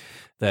up.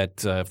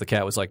 That if the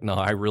cat was like, no,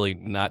 I really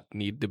not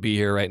need to be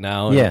here right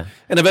now. And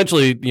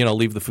eventually,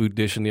 leave the food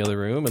dish in the other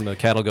room, and the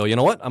cat will go, you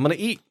know what, I'm going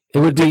to eat. It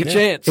would be a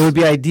chance. It would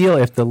be ideal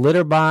if the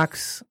litter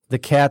box, the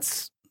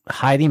cat's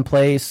hiding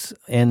place,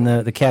 and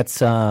the cat's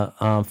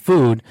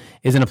food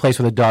is in a place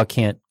where the dog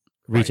can't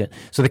reach it.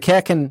 So the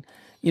cat can,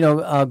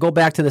 go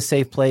back to the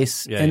safe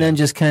place and then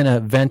just kind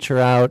of venture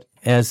out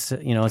as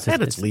it's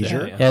at its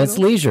leisure. Yeah, it's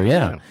leisure.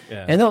 Yeah.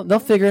 And they'll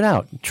figure it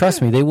out.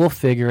 Trust me, they will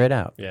figure it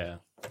out. Yeah.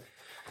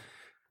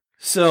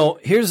 So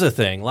here's the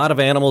thing: a lot of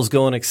animals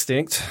going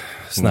extinct.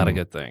 It's not a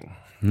good thing.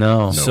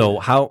 No. So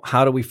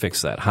how do we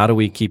fix that? How do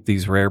we keep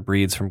these rare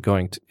breeds from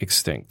going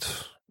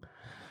extinct?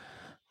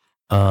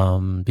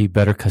 Be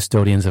better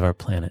custodians of our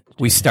planet.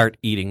 We start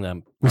eating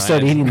them. We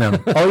start eating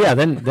them. Oh yeah,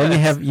 then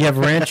you have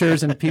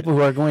ranchers and people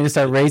who are going to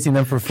start raising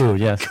them for food.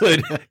 Yes.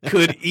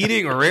 Could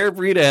eating rare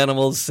breed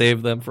animals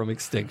save them from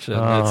extinction?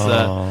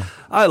 Oh.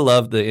 I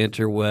love the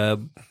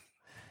interweb.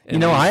 You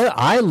know,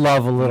 I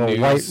love a little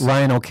white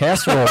rhino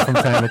casserole from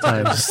time to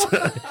time.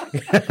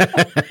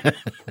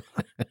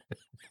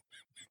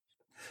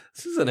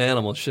 This is an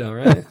animal show,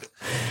 right?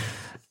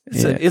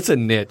 It's a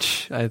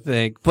niche, I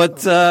think.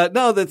 But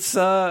no, that's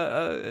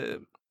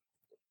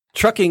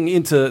trucking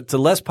into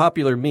less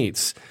popular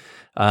meats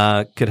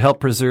could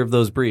help preserve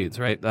those breeds,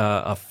 right?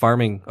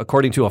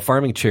 According to a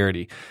farming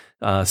charity,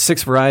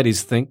 6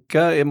 varieties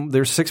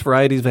there's 6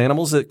 varieties of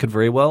animals that could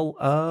very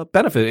well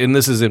benefit. And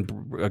this is in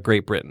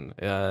Great Britain.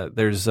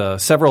 There's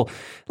several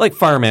like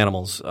farm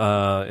animals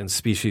and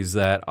species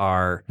that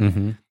are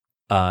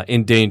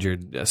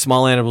endangered.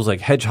 Small animals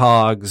like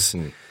hedgehogs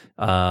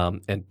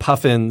and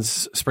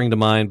puffins spring to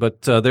mind,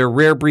 but there are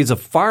rare breeds of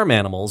farm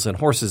animals and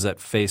horses that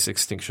face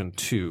extinction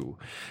too.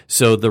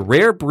 So the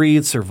Rare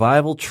Breed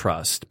Survival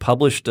Trust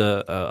published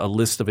a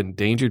list of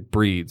endangered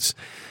breeds,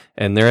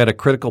 and they're at a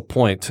critical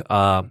point.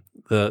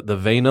 The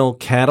Vano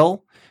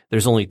cattle,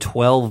 there's only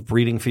 12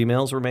 breeding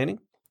females remaining.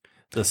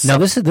 Now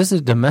this is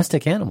a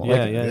domestic animal,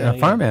 a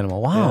farm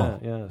animal. Wow.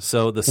 Yeah.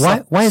 So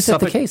why is that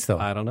the case though?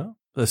 I don't know.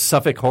 The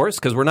Suffolk horse,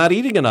 because we're not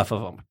eating enough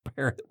of them,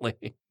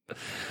 apparently.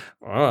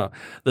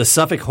 The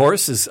Suffolk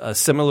horse is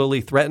similarly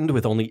threatened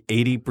with only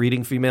 80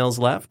 breeding females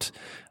left.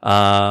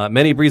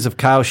 Many breeds of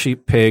cow,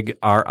 sheep, pig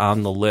are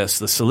on the list.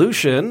 The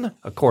solution,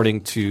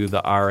 according to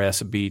the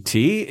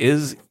RSBT,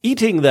 is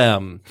eating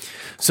them.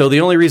 So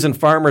the only reason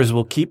farmers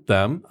will keep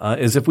them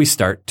is if we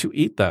start to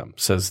eat them,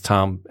 says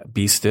Tom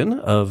Beeston,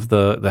 of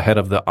the head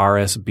of the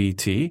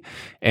RSBT,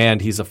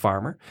 and he's a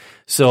farmer.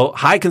 So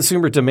high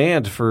consumer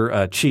demand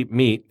for cheap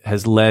meat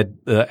has led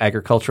the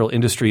agricultural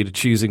industry to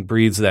choosing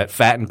breeds that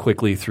fatten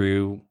quickly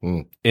through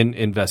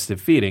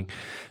investive feeding.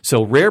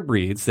 So rare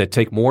breeds that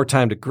take more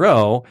time to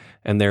grow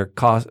and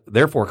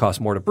therefore cost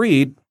more to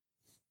breed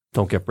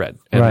don't get bred,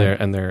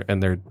 and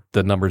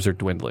the numbers are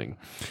dwindling.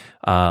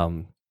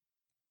 The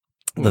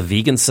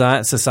Vegan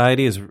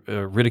Society has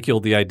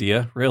ridiculed the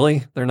idea.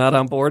 Really, they're not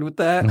on board with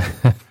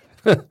that.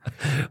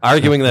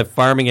 Arguing that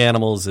farming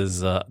animals is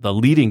the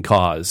leading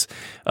cause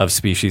of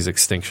species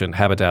extinction,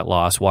 habitat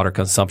loss, water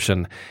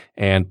consumption,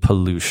 and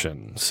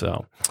pollution.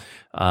 So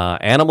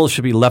animals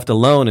should be left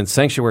alone in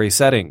sanctuary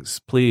settings,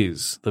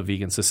 please, the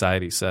Vegan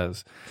Society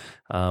says.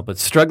 But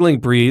struggling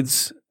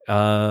breeds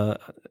can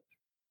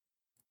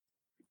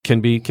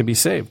be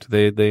saved.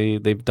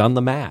 They've done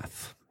the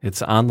math.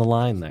 It's on the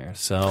line there.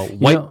 So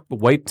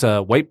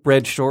white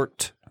bread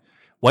shorthorn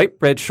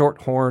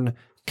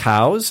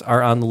cows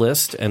are on the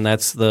list, and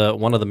that's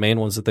one of the main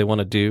ones that they want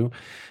to do.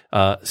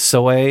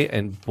 Soay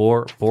and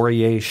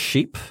Bourrier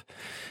sheep,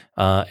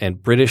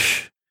 and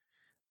British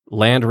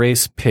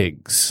landrace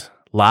pigs,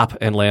 Lop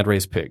and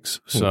landrace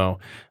pigs. So,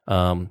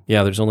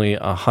 there's only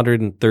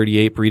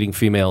 138 breeding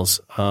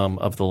females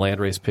of the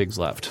landrace pigs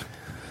left.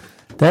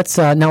 That's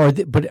now.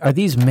 Are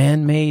these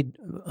man-made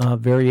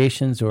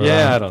variations or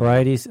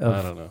varieties?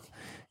 I don't know.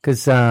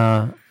 Because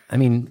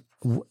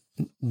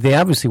they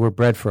obviously were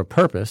bred for a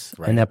purpose,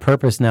 and that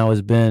purpose now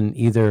has been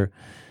either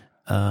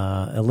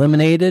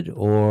eliminated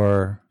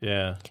or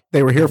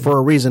they were here for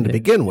a reason to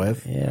begin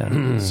with.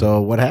 Yeah.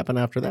 So what happened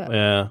after that?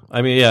 Yeah.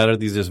 Are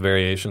these just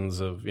variations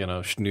of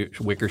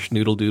wicker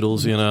schnoodle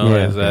doodles?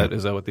 Is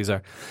that what these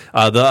are?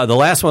 The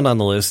last one on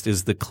the list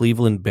is the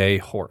Cleveland Bay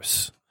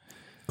horse.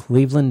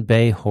 Cleveland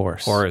Bay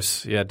horse.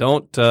 Horse. Yeah.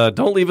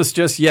 Don't leave us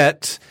just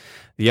yet.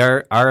 The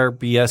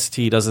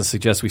RBST doesn't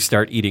suggest we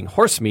start eating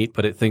horse meat,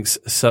 but it thinks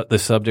the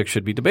subject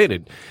should be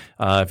debated.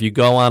 If you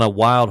go on a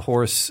wild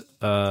horse,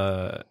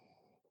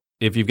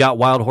 if you've got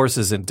wild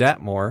horses in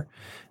Dartmoor,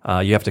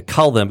 you have to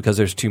cull them because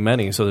there's too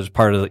many. So there's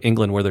part of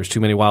England where there's too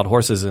many wild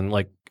horses, and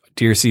like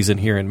deer season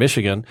here in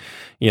Michigan,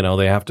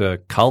 they have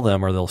to cull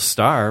them or they'll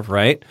starve,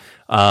 right?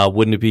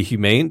 Wouldn't it be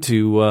humane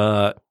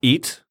to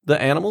eat the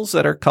animals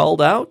that are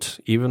culled out,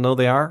 even though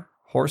they are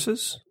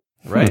horses?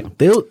 Right.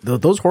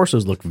 Those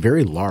horses look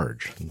very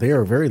large. They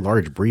are very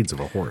large breeds of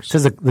a horse. It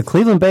says the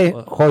Cleveland Bay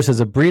horse is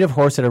a breed of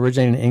horse that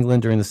originated in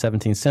England during the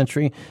 17th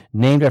century,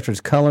 named after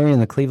its coloring in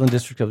the Cleveland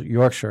district of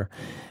Yorkshire.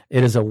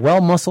 It is a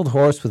well-muscled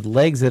horse with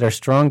legs that are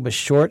strong but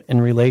short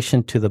in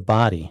relation to the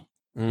body.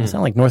 They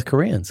sound like North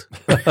Koreans.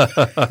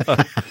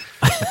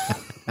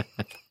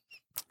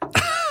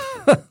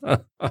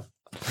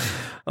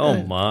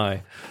 Oh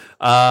my.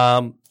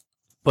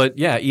 But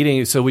yeah,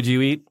 eating. So, would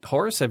you eat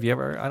horse? Have you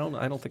ever? I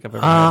don't think I've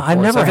ever. I've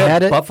never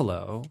had it.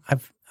 Buffalo.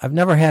 I've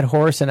never had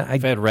horse, and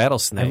I've had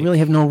rattlesnake. I really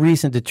have no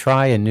reason to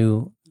try a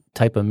new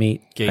type of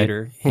meat.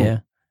 Gator.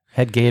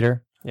 Had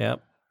gator. Yeah.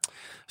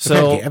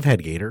 So I've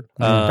had gator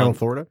down in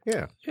Florida.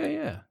 Yeah.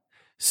 Yeah.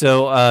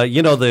 So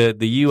the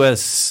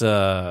U.S.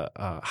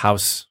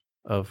 House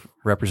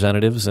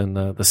Representatives in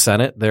the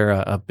Senate. They're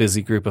a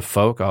busy group of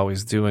folk,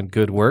 always doing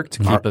good work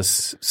to keep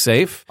us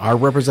safe. Our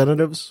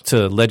representatives?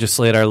 To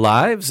legislate our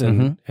lives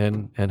and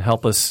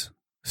help us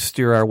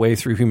steer our way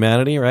through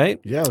humanity, right?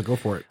 Yeah, go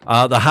for it.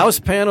 The House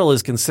panel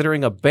is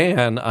considering a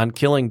ban on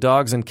killing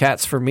dogs and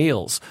cats for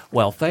meals.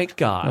 Well, thank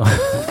God.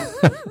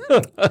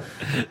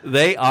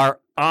 They are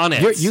on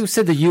it. You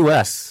said the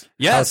U.S.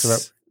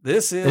 Yes.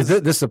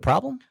 This a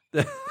problem?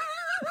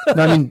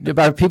 No, I mean,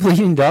 about people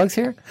eating dogs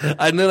here?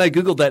 And then I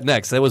Googled that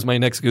next. That was my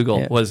next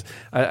Google was,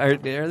 are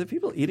the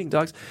people eating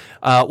dogs?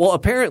 Well,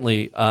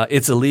 apparently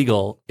it's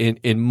illegal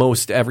in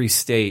most every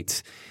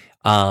state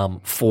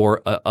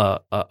for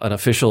an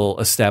official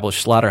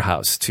established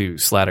slaughterhouse to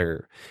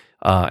slaughter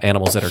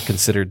animals that are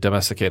considered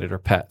domesticated or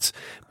pets.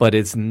 But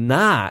it's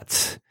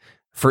not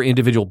for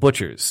individual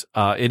butchers.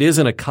 It is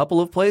in a couple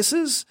of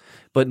places,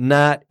 but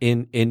not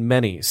in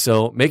many.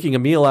 So making a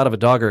meal out of a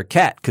dog or a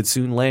cat could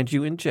soon land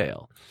you in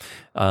jail.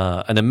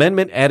 An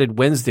amendment added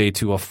Wednesday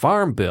to a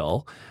farm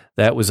bill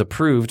that was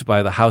approved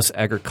by the House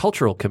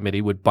Agricultural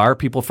Committee would bar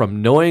people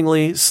from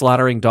knowingly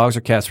slaughtering dogs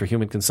or cats for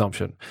human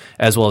consumption,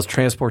 as well as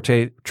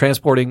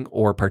transporting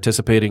or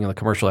participating in the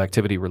commercial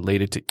activity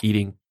related to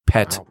eating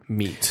pet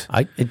meat.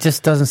 It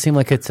just doesn't seem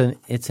like it's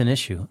an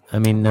issue. I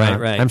mean,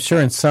 right. I'm sure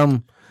in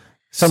some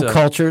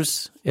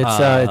cultures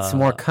it's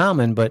more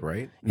common, but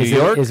New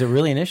York, is it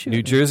really an issue?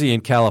 New Jersey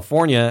and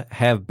California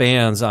have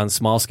bans on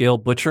small-scale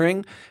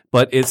butchering,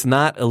 but it's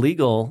not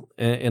illegal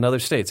in other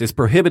states. It's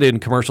prohibited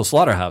in commercial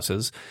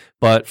slaughterhouses,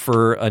 but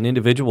for an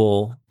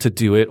individual to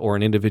do it or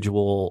an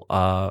individual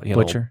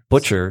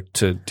butcher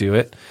to do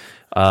it,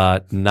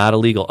 not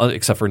illegal,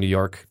 except for New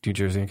York, New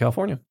Jersey, and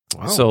California.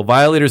 Wow. So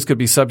violators could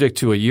be subject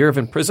to a year of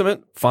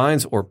imprisonment,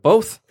 fines, or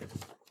both.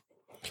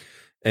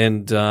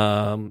 And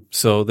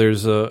so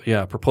there's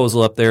a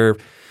proposal up there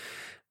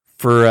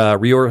for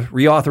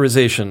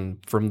reauthorization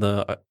from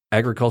the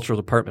Agricultural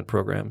Department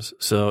programs.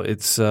 So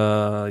it's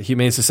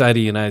Humane Society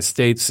of the United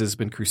States has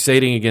been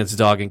crusading against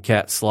dog and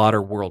cat slaughter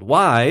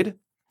worldwide.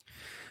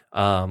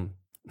 The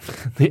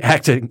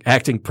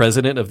acting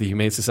president of the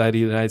Humane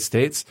Society of the United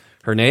States,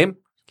 her name,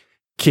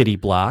 Kitty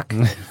Block.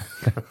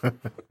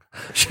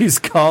 She's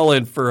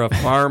calling for a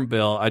farm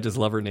bill. I just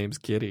love her name's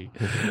Kitty.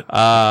 It's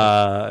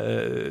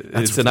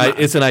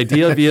an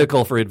ideal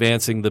vehicle for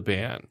advancing the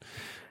ban.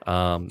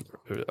 A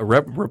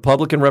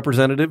Republican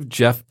representative,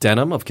 Jeff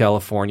Denham of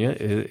California,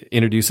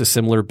 introduced a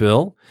similar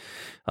bill.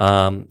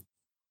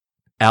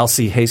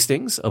 Alcee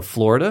Hastings of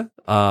Florida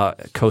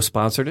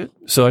co-sponsored it.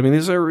 So, I mean,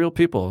 these are real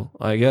people,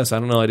 I guess. I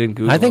don't know. I didn't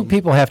Google I think them.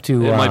 People have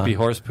to... It might be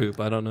horse poop.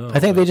 I don't know.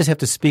 I think they just have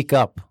to speak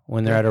up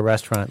when they're at a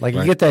restaurant. Like,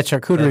 you get that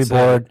charcuterie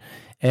board...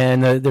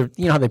 And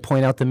you know how they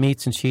point out the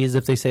meats and cheese.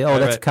 If they say, "Oh,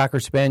 that's a Cocker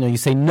Spaniel," you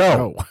say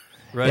no.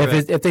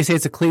 If they say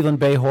it's a Cleveland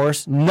Bay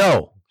horse,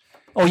 no.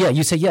 Oh yeah,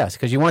 you say yes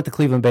because you want the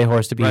Cleveland Bay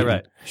horse to be eaten.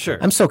 Right. Sure.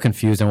 I'm so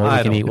confused on what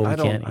we can eat, what we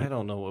can't eat. I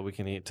don't know what we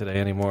can eat today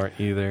anymore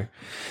either.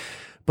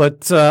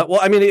 But well,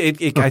 I mean,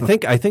 I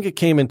think it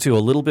came into a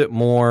little bit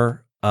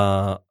more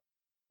of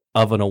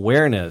an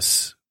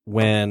awareness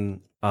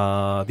when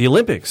the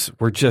Olympics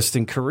were just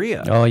in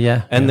Korea. Oh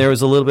yeah, and there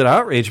was a little bit of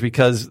outrage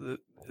because.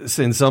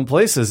 In some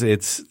places,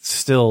 it's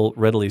still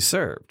readily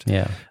served.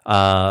 Yeah.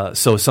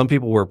 So some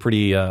people were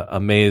pretty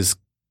amazed,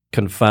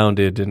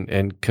 confounded,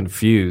 and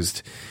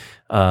confused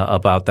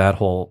about that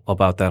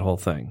whole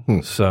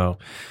thing. So,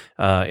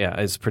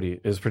 it's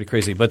pretty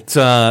crazy. But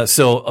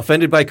so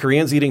offended by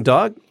Koreans eating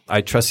dog?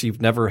 I trust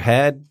you've never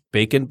had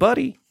bacon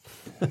buddy.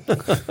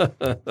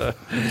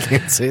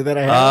 Can't say that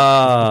I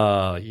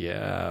have.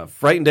 Yeah.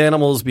 Frightened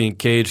animals being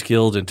caged,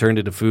 killed, and turned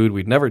into food.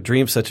 We'd never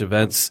dreamed such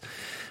events.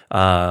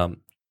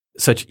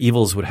 Such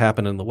evils would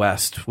happen in the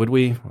West, would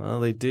we? Well,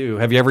 they do.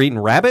 Have you ever eaten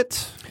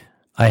rabbit?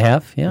 I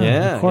have,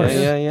 yeah, of course.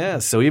 Yeah.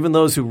 So even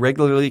those who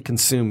regularly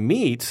consume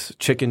meat,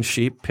 chicken,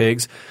 sheep,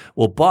 pigs,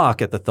 will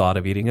balk at the thought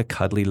of eating a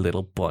cuddly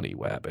little bunny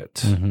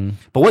rabbit. Mm-hmm.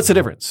 But what's the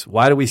difference?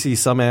 Why do we see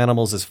some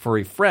animals as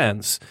furry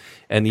friends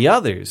and the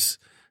others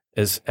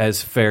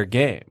as fair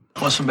game?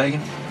 Want some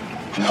bacon?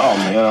 No,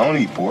 man, I don't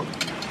eat pork.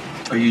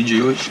 Are you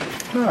Jewish?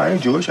 No, I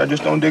ain't Jewish. I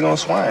just don't dig on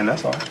swine,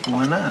 that's all.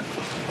 Why not?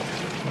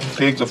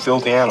 Pigs are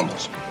filthy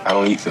animals. I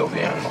don't eat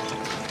filthy animals.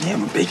 Yeah,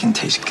 but bacon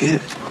tastes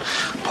good.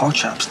 Pork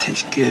chops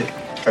taste good.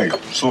 Hey,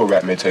 sewer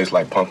rat may taste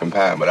like pumpkin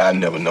pie, but I'd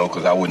never know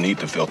because I wouldn't eat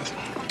the filthy.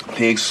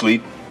 Pigs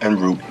sleep and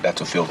root,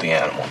 that's a filthy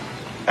animal.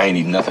 I ain't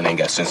eat nothing that ain't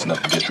got sense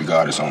enough to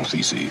disregard its own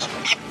feces.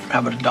 How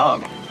about a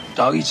dog?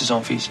 Dog eats his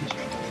own feces.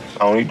 I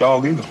don't eat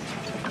dog either.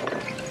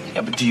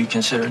 Yeah, but do you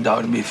consider a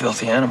dog to be a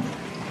filthy animal?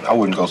 I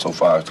wouldn't go so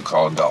far as to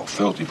call a dog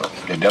filthy, but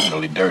they're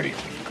definitely dirty.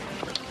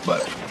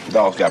 But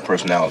dogs got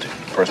personality.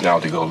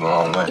 Personality goes a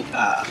long way.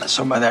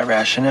 So by that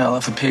rationale,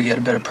 if a pig had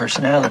a better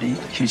personality,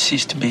 he'd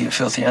cease to be a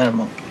filthy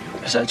animal.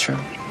 Is that true?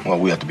 Well,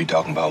 we have to be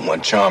talking about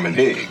one charming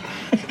pig.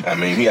 I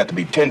mean, he had to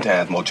be 10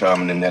 times more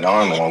charming than that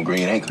Arnold on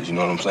Green Acres, you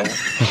know what I'm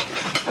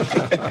saying?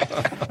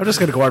 I'm just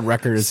going to go on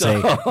record and say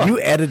you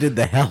edited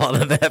the hell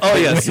out of that. Oh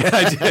yes, yeah,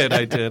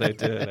 I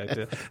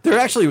did.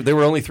 There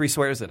were only 3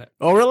 swears in it.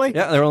 Oh really?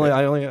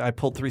 Yeah, I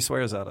pulled 3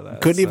 swears out of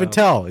that. Couldn't even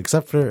tell,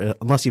 except for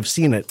unless you've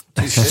seen it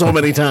so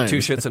many times. 2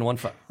 shits and 1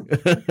 fuck.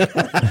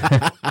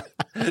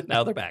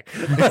 Now they're back.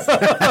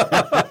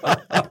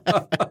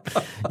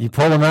 You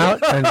pull them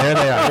out, and there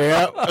they are.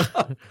 Yep.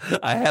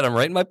 I had them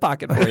right in my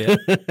pocket for you.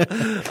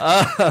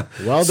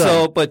 Well done.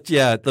 So, but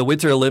yeah, the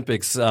Winter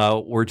Olympics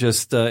were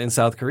just in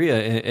South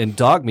Korea, and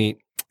dog meat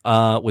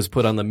was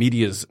put on the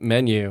media's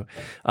menu,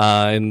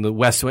 and the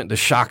West went into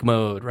shock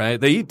mode. Right?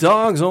 They eat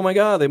dogs. Oh my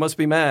God, they must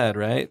be mad,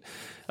 right?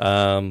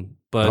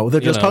 But they're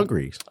just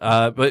hungry.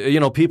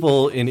 But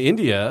people in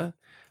India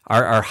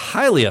are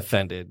highly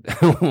offended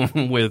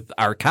with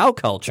our cow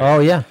culture. Oh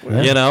yeah.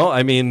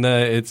 I mean,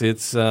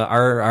 it's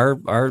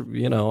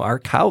our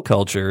cow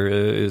culture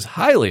is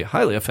highly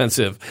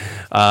offensive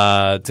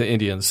to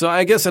Indians. So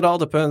I guess it all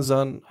depends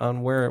on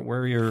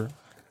where you're.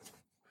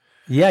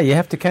 Yeah, you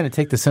have to kind of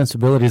take the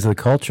sensibilities of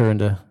the culture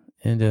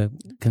into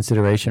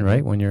consideration,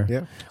 right? When you're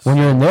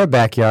in their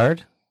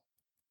backyard.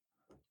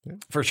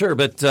 For sure,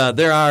 but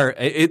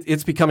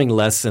it's becoming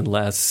less and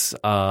less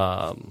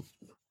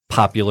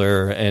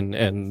popular,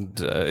 and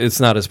it's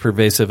not as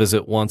pervasive as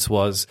it once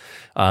was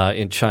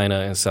in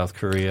China and South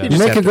Korea. You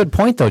make a good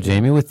point, though,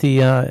 Jamie, with the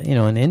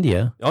in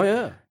India. Oh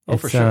yeah,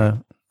 for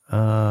sure.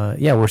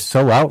 We're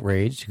so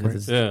outraged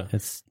because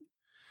it's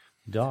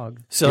dog.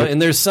 So and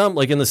there's some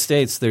like in the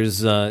States. There's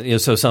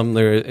so some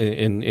there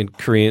in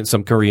Korean,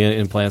 some Korean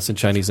implants and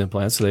Chinese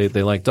implants. They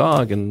like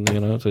dog,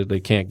 and so they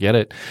can't get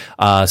it.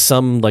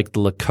 Some like the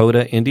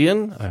Lakota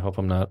Indian. I hope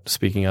I'm not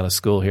speaking out of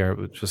school here.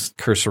 But just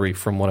cursory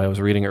from what I was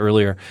reading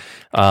earlier.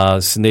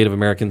 Native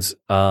Americans,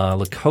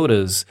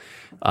 Lakotas,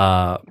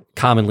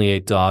 commonly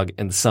ate dog,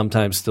 and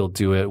sometimes still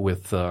do it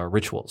with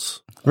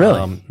rituals.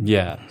 Really?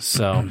 Yeah.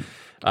 So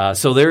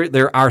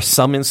there are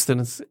some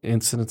incidents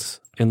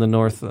in the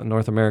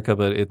North America,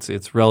 but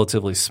it's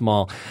relatively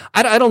small.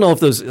 I don't know if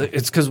those.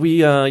 It's because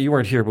you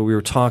weren't here, but we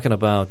were talking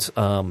about.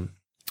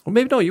 Well,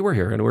 maybe no, you were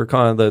here, and we were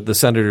calling the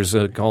senators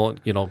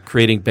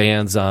creating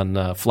bans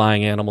on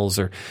flying animals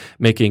or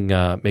making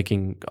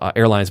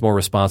airlines more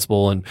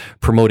responsible and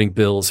promoting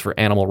bills for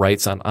animal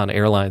rights on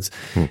airlines,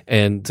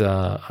 and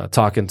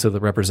talking to the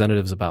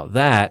representatives about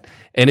that.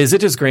 And is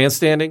it just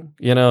grandstanding?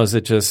 Is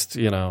it just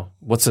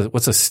what's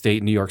a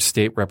New York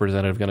State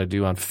representative going to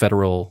do on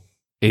federal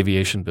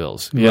aviation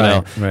bills?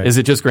 Right. Is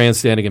it just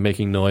grandstanding and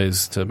making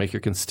noise to make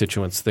your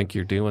constituents think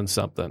you're doing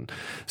something?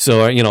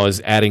 So,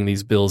 is adding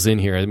these bills in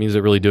here, it means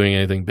they're really doing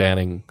anything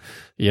banning,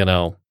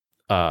 no,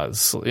 I'm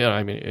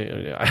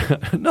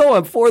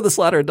for the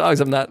slaughter of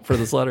dogs. I'm not for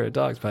the slaughter of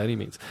dogs by any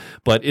means.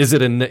 But is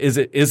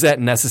that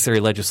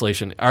necessary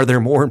legislation? Are there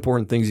more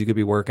important things you could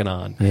be working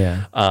on?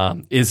 Yeah.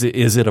 Is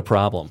it a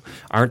problem?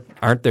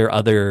 Aren't there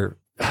other?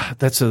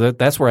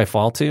 That's where I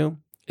fall to.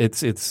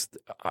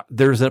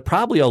 There's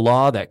probably a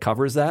law that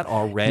covers that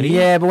already.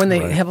 Yeah, but when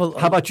they have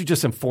how about you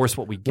just enforce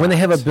what we got? When they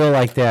have a bill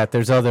like that,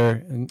 there's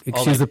other,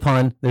 excuse the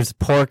pun, there's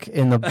pork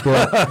in the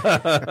bill.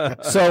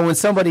 So when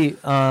somebody,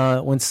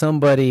 when what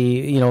do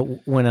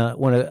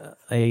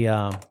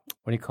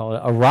you call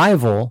it? A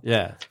rival,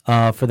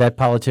 for that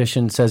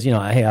politician says,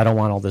 hey, I don't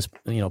want all this,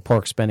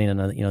 pork spending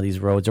on these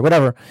roads or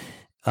whatever.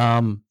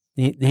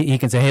 He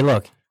can say, hey,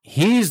 look,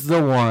 he's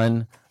the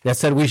one that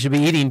said we should be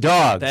eating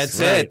dogs. That's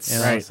it.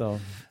 Right. So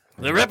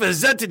the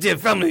representative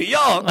from New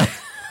York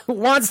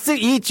wants to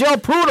eat your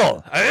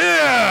poodle.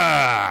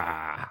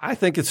 I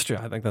think it's true.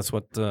 I think that's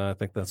what they're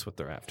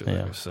after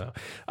there. So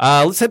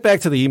let's head back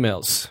to the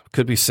emails.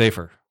 Could be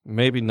safer.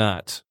 Maybe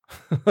not.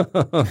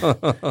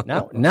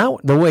 Now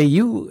the way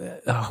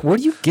where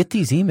do you get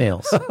these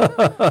emails?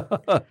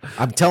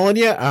 I'm telling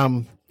you,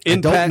 I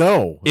don't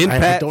know.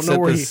 I don't know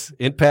where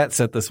Pat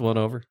sent this one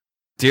over.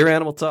 Dear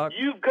Animal Talk.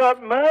 You've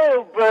got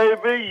mail,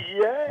 baby.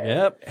 Yeah.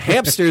 Yep.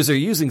 Hamsters are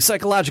using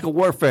psychological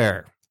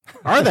warfare.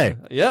 Are they?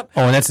 Yep.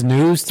 Oh, and that's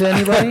news to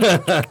anybody?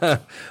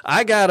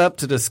 I got up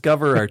to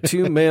discover our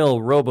 2 male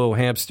robo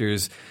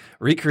hamsters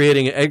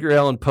recreating Edgar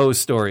Allan Poe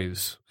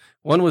stories.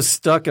 One was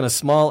stuck in a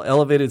small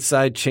elevated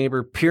side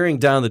chamber, peering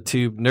down the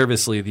tube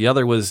nervously. The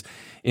other was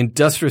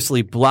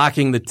industriously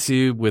blocking the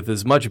tube with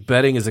as much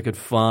bedding as it could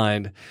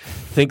find.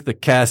 Think the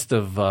cast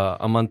of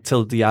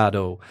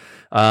Amontillado.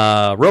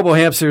 Robo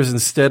hamsters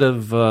instead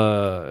of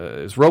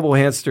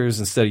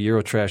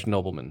Eurotrash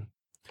noblemen.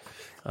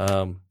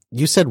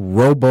 You said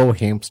robo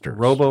hamster.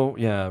 Robo,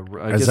 yeah.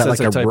 I guess that's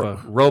like a type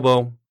of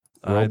robo.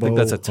 I think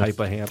that's a type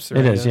of hamster.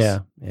 It is, yeah.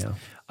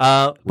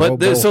 So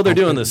they're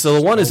doing this. So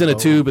the one is in a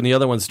tube and the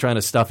other one's trying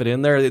to stuff it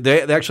in there.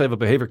 They actually have a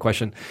behavior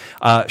question.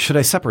 Should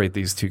I separate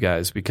these 2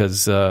 guys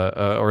because,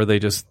 or are they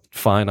just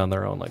fine on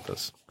their own like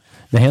this?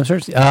 The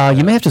hamsters?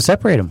 You may have to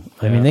separate them.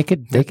 I mean, they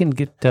can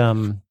get,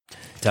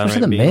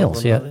 especially the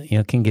males,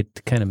 can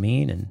get kind of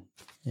mean and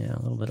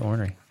a little bit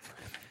ornery.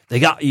 They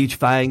got huge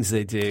fangs,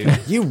 they do.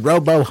 You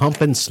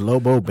robo-humping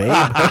slow-bo babe.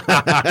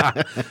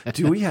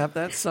 Do we have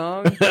that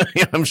song?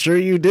 I'm sure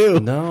you do.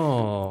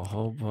 No,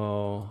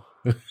 hobo.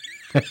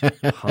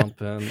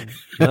 Humping.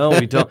 No,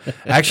 we don't.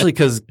 Actually,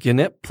 because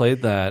Gannett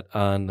played that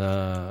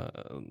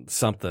on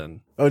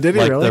something. Oh, did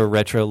he like really? The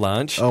retro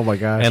launch. Oh my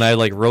gosh! And I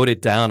like wrote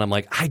it down. I'm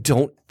like, I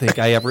don't think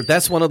I ever.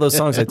 That's one of those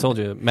songs I told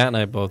you. Matt and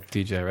I both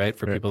DJ, right?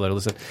 For people that are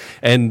listening.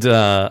 And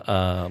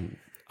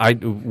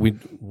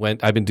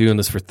I've been doing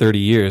this for 30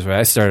 years. Right?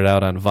 I started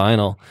out on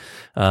vinyl.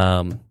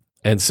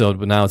 And so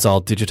now it's all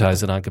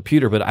digitized and on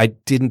computer, but I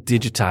didn't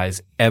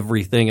digitize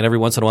everything. And every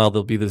once in a while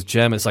there'll be this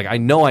gem. It's like, I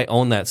know I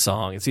own that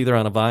song. It's either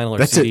on a vinyl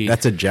or CD.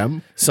 That's a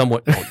gem?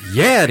 Somewhat. Oh,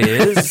 yeah, it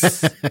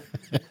is.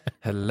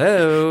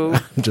 Hello.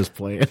 I'm just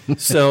playing.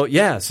 So,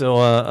 yeah. So,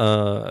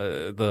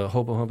 the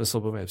Hobo Humpus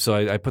Hobo Babe. So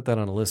I put that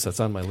on a list. That's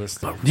on my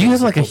list. Do you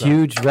have like a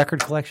huge record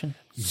collection?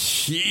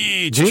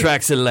 Huge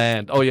tracts of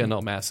land. Oh, yeah.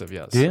 No, massive.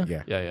 Yes. Do you?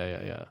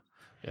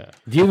 Yeah.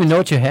 Do you even know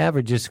what you have,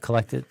 or just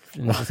collect it?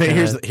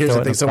 Here's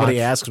the thing.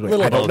 Somebody asks me,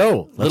 I don't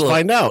know. Let's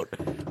find out.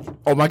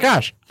 Oh my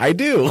gosh, I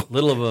do.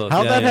 Little of both.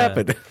 How'd that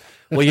happen?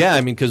 Well, yeah,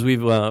 I mean, because we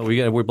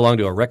belong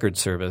to a record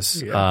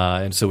service,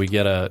 and so we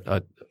get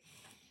a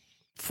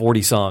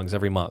 40 songs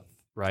every month,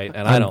 right?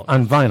 And I don't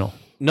on vinyl.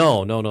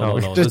 No.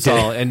 It's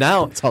all, and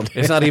now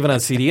it's not even on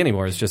CD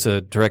anymore. It's just a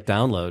direct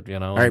download. You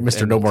know. All right,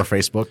 Mr. No More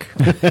Facebook.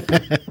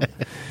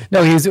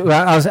 No,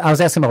 I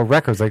was asking about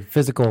records, like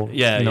physical.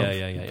 Yeah.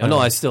 No,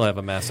 I still have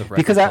a massive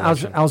record because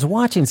I was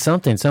watching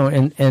something. So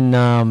and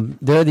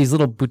there are these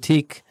little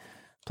boutique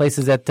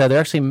places that they're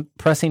actually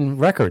pressing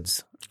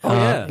records.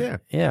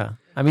 Yeah.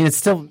 I mean, it's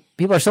still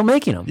people are still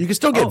making them. You can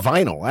still get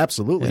vinyl,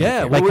 absolutely.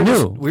 Yeah, like we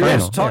were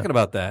just talking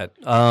about that.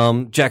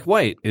 Jack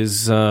White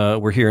is.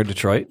 We're here in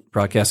Detroit,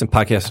 broadcasting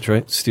Podcast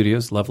Detroit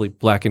Studios, lovely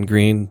black and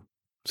green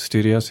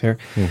studios here.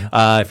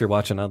 If you're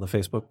watching on the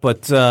Facebook,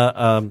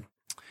 but.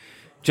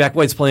 Jack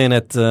White's playing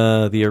at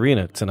the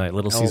arena tonight,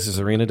 Little Caesars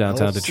Arena,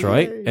 downtown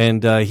Detroit,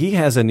 and he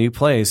has a new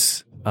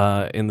place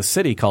in the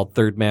city called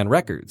Third Man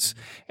Records,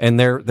 and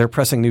they're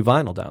pressing new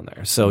vinyl down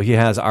there. So he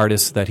has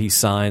artists that he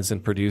signs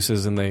and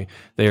produces, and they're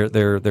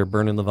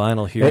burning the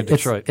vinyl here in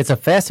Detroit. It's a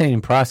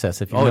fascinating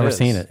process if you've never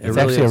seen it. It's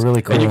actually a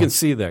really cool. And you can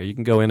see there. You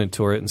can go in and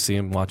tour it and see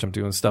him, watch him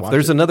doing stuff.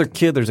 There's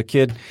a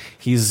kid.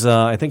 He's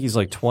I think he's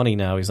like 20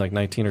 now. He's like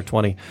 19 or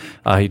 20.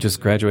 He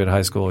just graduated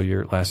high school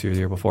last year, the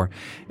year before,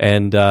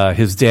 and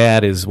his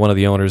dad is one of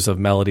the owners of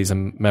Melodies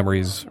and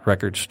Memories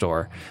record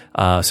store.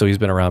 So he's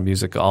been around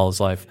music all his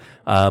life.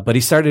 But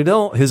he started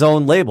his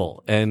own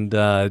label and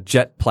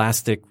Jet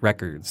Plastic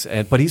Records,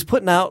 but he's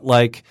putting out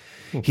like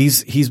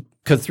he's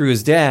because through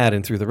his dad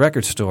and through the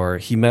record store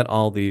he met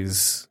all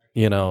these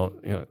you know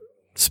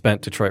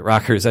spent Detroit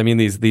rockers. I mean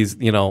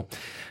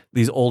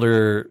these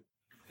older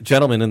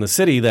gentlemen in the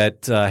city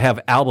that have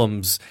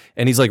albums,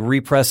 and he's like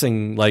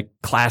repressing like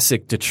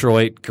classic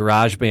Detroit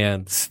garage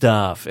band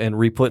stuff and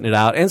re-putting it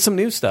out and some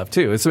new stuff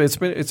too. It's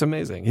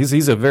amazing. He's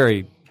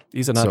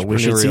an entrepreneurial. So we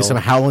should see some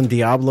Howlin'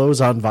 Diablos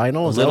on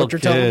vinyl. Is that what you're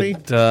telling me?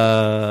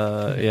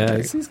 Yeah,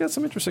 he's got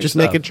some interesting Just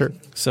stuff. making sure.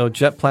 So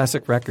Jet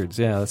Plastic Records,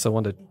 yeah, that's the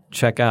one to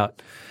check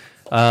out.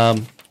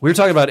 We were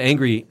talking about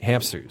angry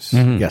hamsters.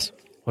 Mm-hmm. Yes.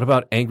 What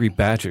about angry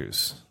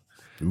badgers?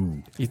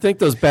 Ooh. You think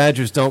those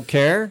badgers don't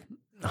care?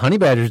 Honey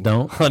badgers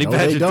don't. Honey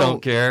badgers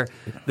don't care.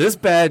 This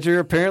badger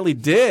apparently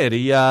did.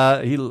 He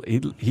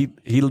leaves he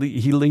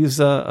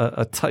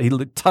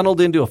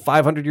tunneled into a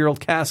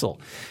 500-year-old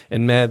castle,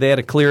 and they had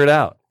to clear it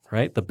out.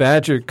 Right, the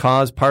badger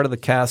caused part of the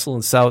castle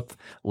in South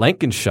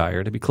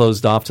Lancashire to be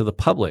closed off to the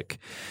public,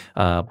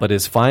 but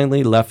has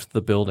finally left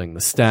the building.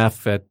 The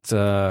staff at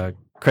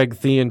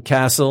Craigthean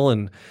Castle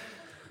and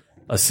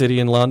a city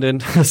in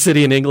England,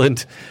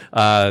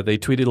 they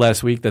tweeted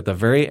last week that the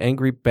very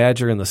angry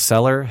badger in the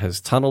cellar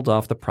has tunneled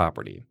off the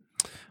property.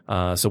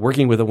 So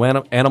working with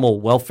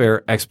animal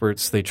welfare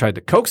experts, they tried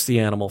to coax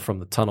the animal from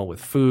the tunnel with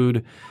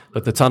food,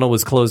 but the tunnel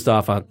was closed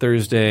off on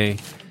Thursday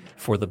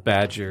for the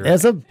badger.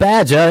 There's a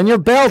badger in your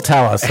bell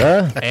tower,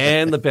 sir.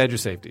 And the badger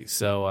safety.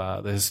 So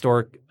the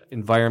Historic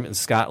Environment in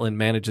Scotland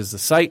manages the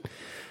site,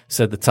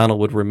 said the tunnel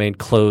would remain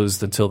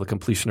closed until the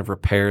completion of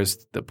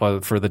repairs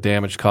for the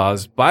damage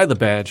caused by the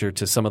badger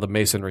to some of the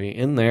masonry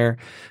in there.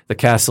 The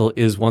castle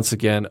is once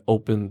again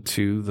open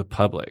to the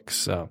public.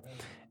 So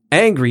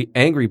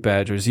angry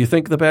badgers. You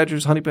think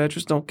the honey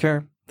badgers don't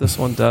care? This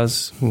one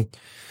does.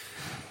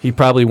 He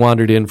probably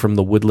wandered in from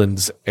the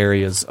woodlands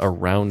areas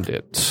around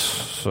it.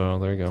 So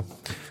there you go.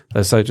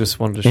 I just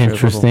wanted to share a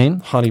little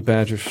honey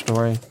badger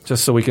story,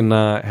 just so we can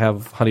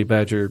have honey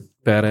badger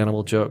bad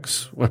animal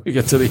jokes when we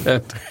get to the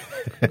end.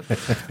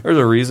 There's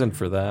a reason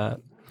for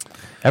that.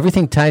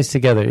 Everything ties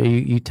together.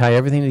 You tie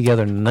everything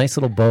together in a nice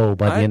little bow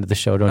by the end of the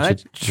show,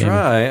 don't you?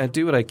 I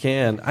do what I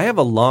can. I have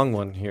a long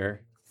one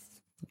here.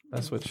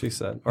 That's what she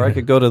said. Or I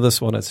could go to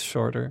this one. It's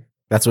shorter.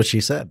 That's what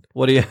she said.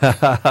 What do you...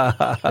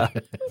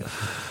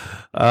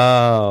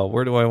 Oh,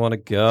 where do I want to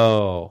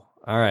go?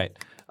 All right.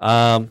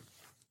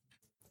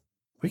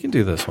 We can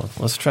do this one.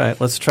 Let's try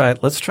it. Let's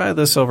try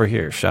this over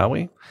here, shall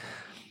we?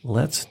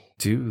 Let's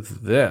do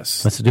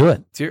this. Let's do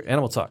it. Dear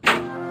Animal Talk.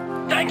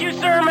 Thank you,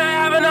 sir. May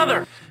I have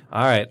another?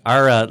 All right.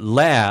 Our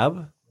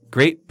lab,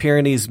 Great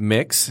Pyrenees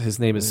Mix, his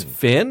name is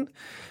Finn,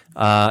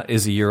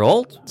 is a year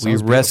old. We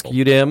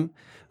rescued him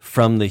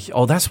from the.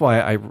 Oh, that's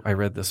why I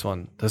read this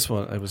one. This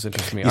one, it was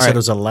interesting to me. You said it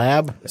was a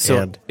lab?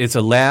 So it's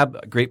a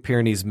lab Great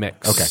Pyrenees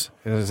mix.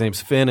 Okay. His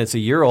name's Finn. It's a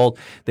year old.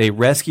 They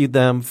rescued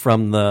them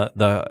from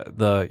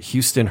the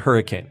Houston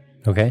hurricane.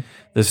 Okay.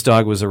 This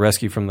dog was a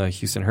rescue from the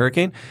Houston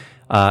hurricane.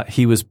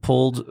 He was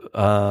pulled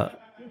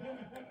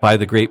by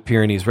the Great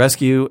Pyrenees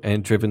Rescue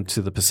and driven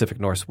to the Pacific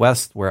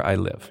Northwest where I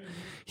live.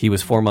 He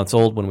was 4 months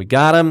old when we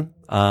got him.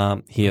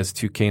 He has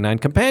 2 canine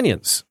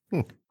companions.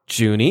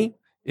 Junie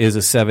is a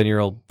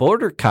 7-year-old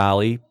Border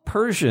Collie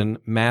Persian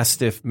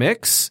Mastiff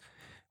mix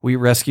we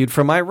rescued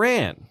from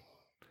Iran.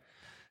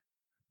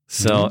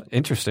 So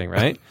interesting,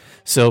 right?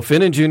 So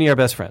Finn and Junie are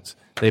best friends.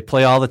 They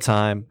play all the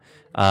time.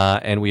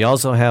 And we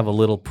also have a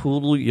little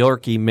Poodle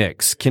Yorkie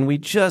mix. Can we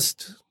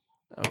just...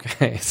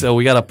 Okay, so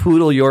we got a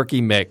Poodle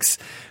Yorkie mix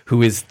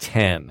who is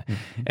 10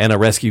 and a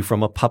rescue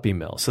from a puppy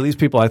mill. So these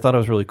people, I thought it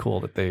was really cool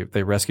that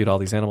they rescued all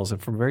these animals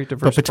and from very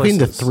diverse But between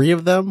places. the 3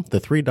 of them, the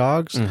 3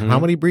 dogs, how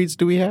many breeds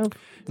do we have?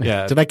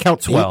 Yeah. Did I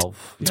count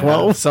 12?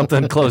 12?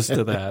 Something close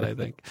to that, I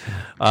think.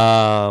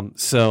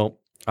 So...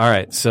 All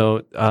right,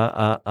 so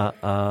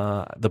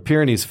the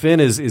Pyrenees, Finn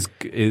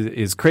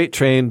is crate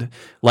trained,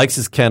 likes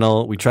his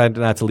kennel. We tried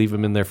not to leave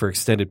him in there for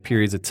extended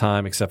periods of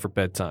time, except for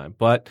bedtime.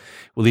 But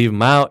we'll leave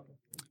him out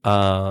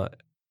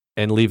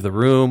and leave the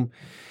room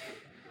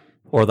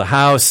or the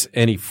house,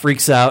 and he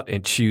freaks out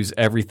and chews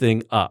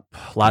everything up.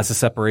 Lots of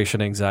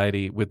separation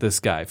anxiety with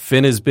this guy.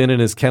 Finn has been in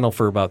his kennel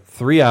for about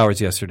 3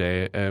 hours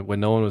yesterday when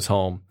no one was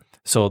home.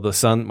 So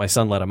my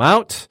son let him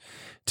out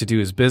to do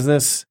his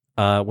business.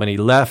 When he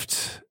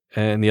left...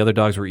 and the other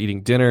dogs were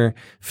eating dinner,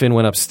 Finn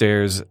went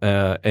upstairs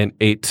and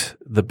ate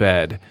the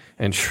bed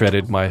and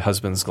shredded my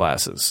husband's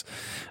glasses.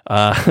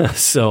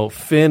 So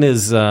Finn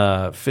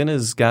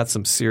has got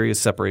some serious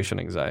separation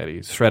anxiety.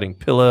 He's shredding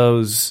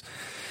pillows.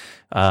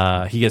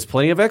 He gets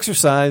plenty of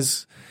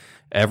exercise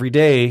every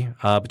day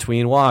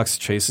between walks,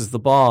 chases the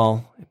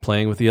ball,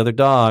 playing with the other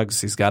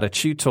dogs. He's got a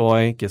chew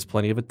toy, gets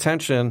plenty of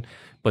attention,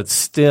 but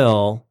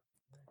still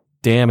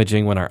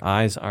damaging when our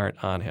eyes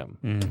aren't on him.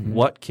 Mm-hmm.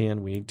 What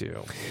can we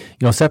do?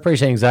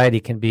 Separation anxiety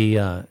can be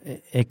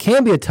it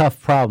can be a tough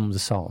problem to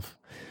solve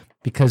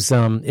because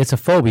it's a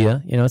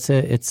phobia.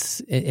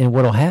 And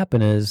what'll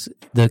happen is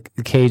the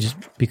cage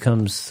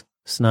becomes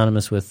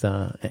synonymous with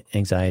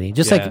anxiety.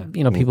 Just like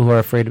people who are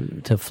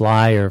afraid to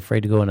fly or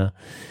afraid to go in a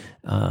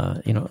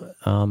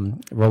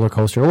roller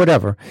coaster or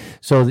whatever.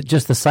 So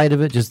just the sight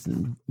of it, just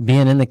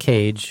being in the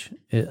cage,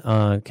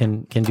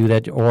 can do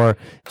that. Or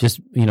just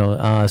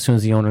as soon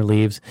as the owner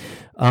leaves.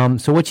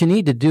 So what you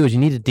need to do is you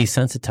need to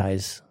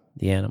desensitize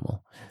the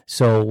animal.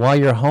 So while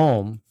you're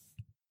home,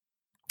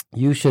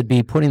 you should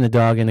be putting the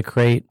dog in a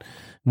crate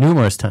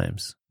numerous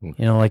times.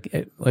 Like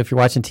if you're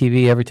watching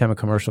TV, every time a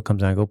commercial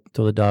comes on, go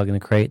throw the dog in the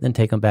crate, then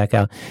take him back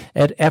out.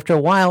 After a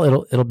while,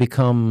 it'll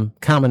become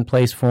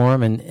commonplace for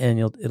him, and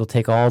it'll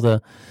take all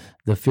the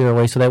fear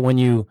away. So that when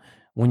you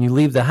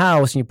leave the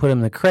house and you put him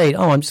in the crate,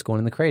 I'm just going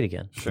in the crate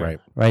again. Sure.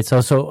 Right. So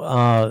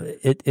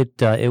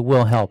it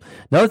will help.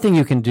 Another thing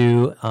you can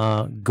do,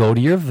 go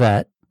to your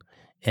vet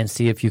and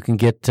see if you can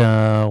get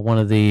one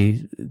of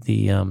the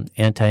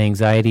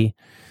anti-anxiety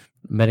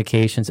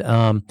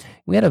medications.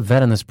 We had a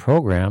vet on this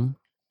program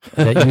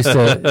that used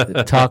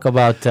to talk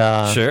about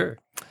sure.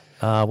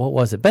 What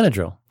was it?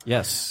 Benadryl.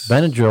 Yes.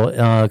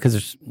 Benadryl, because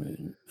there's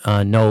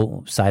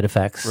no side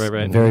effects.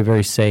 Right. Very,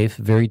 very safe,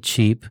 very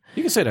cheap.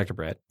 You can say Dr.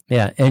 Brad.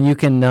 Yeah, and you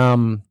can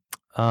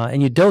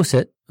and you dose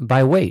it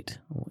by weight.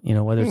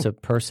 Whether it's a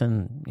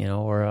person,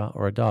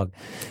 or a dog.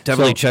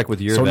 Definitely check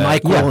with your vet. So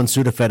NyQuil and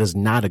Sudafed is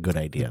not a good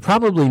idea.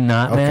 Probably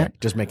not, okay, Matt.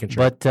 just making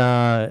sure. But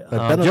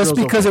just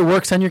because it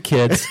works on your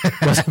kids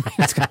doesn't mean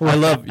it's going to work. I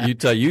love you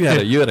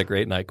had a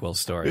great NyQuil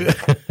story.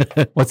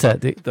 What's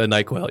that? The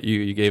NyQuil.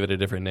 You gave it a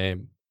different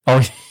name.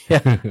 Oh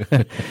yeah.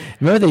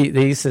 Remember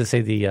they used to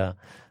say the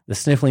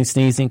sniffling,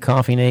 sneezing,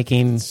 coughing,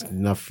 aching,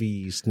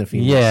 sniffy,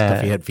 stuffy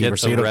head fever.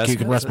 So you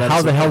can rest medicine.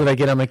 How the hell did I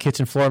get on my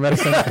kitchen floor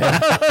medicine?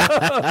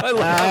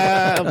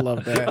 I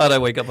love that. How'd I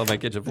wake up on my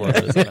kitchen floor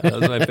medicine? That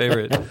was my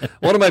favorite.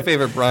 One of my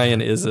favorite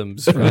Brian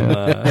isms from.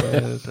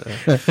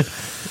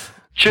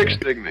 Chicks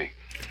dig me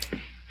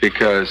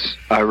because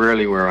I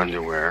rarely wear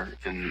underwear,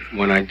 and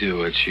when I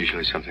do, it's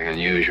usually something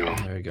unusual.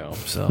 There you go.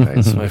 So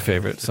it's my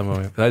favorite.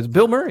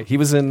 Bill Murray. He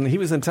was in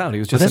town. He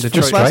was just in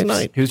Detroit last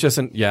night. He was just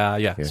in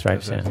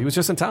Stripes, yeah. He was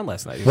just in town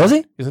last night. Was he?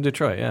 He was in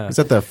Detroit. Yeah. He was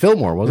at the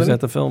Fillmore, wasn't he?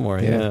 At the Fillmore.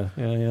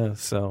 Yeah.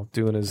 So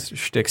doing his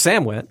shtick.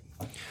 Sam went.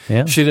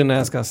 Yeah. She didn't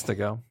ask us to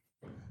go.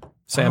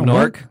 Sam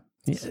Nork.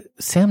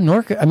 Sam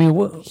Nork. I mean,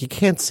 you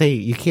can't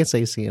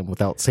say Sam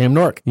without Sam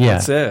Nork. Yeah,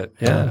 that's it.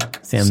 Yeah,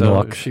 Sam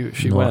Nork.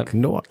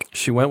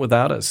 She went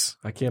without us.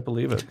 I can't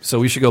believe it. So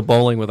we should go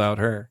bowling without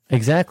her.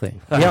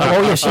 Exactly. Yeah.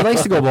 Oh yeah, she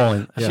likes to go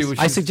bowling. Yes.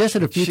 I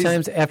suggested a few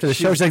times after the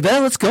show. She's like,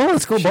 "Let's go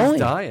bowling." She's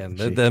dying.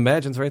 The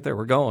Imagine's right there.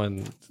 We're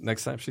going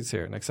next time she's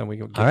here. Next time we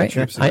go. All right.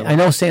 I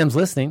know Sam's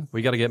listening.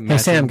 We got to get. Hey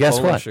Sam, guess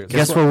what?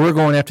 Guess where we're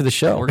going after the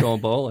show? We're going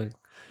bowling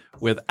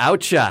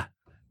without ya.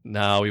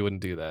 No, we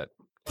wouldn't do that.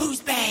 Who's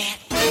bad?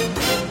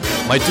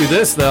 Might do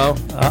this though.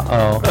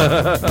 Uh-oh.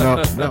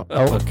 No.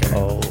 Oh, okay.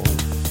 Oh.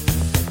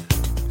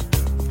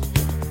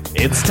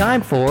 It's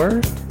time for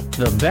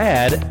the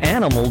bad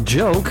animal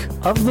joke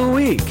of the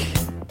week.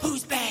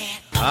 Who's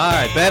bad? All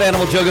right, bad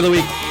animal joke of the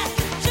week.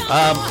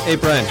 Hey,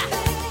 Brian.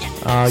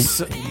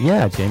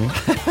 Yeah, Jamie.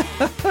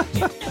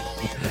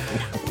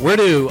 Where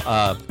do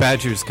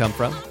badgers come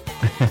from?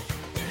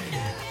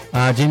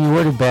 Jamie,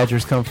 where do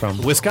badgers come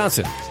from?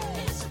 Wisconsin.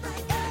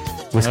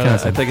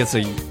 Wisconsin. I think it's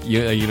a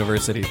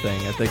university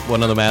thing. I think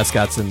one of the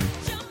mascots in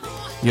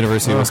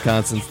University of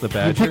Wisconsin's the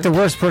badger. You picked the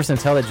worst person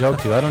to tell that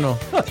joke to. I don't know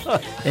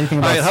anything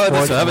about All right,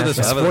 sports. How about this?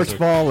 Sports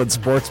ball and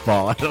sports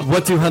ball.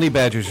 What do honey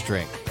badgers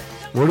drink?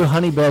 Where do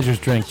honey badgers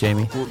drink,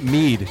 Jamie?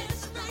 Mead.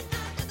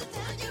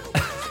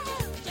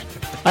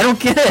 I don't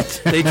get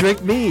it. They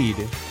drink mead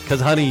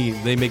because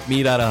they make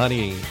mead out of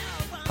honey.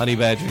 Honey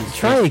badgers.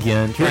 Try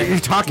again. You're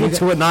talking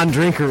to a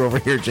non-drinker over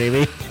here,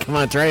 Jamie. Come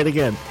on, try it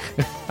again.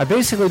 I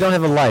basically don't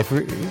have a life.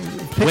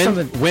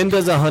 When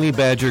does a honey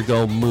badger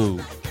go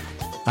moo?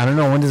 I don't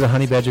know. When does a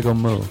honey badger go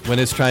moo? When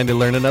it's trying to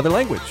learn another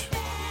language.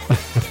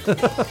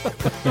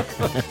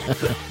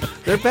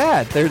 They're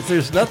bad.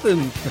 There's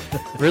nothing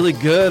really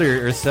good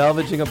or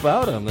salvaging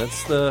about them.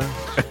 That's the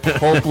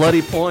whole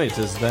bloody point.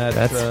 Is that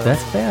that's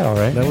bad? All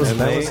right.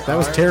 That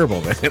was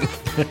terrible, man.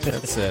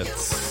 That's it.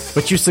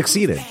 But you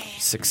succeeded.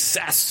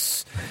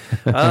 Success.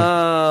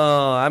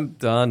 Oh, I'm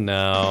done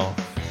now.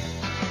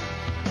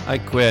 I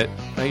quit.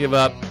 I give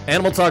up.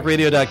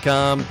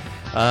 AnimalTalkRadio.com.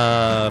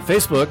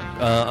 Facebook,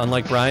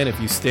 unlike Brian, if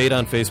you stayed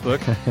on Facebook.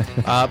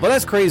 But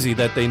that's crazy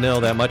that they know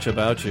that much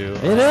about you.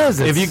 It is.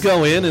 If you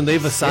go in and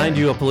they've assigned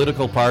you a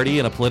political party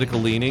and a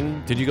political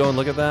leaning, did you go and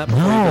look at that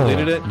before you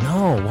deleted it?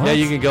 No. What? Yeah,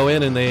 you can go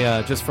in and they,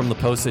 just from the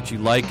posts that you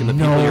like and the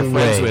people you're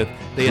friends with,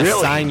 they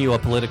assign you a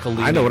political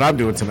leaning. I know what I'm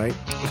doing tonight.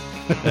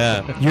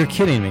 Yeah. You're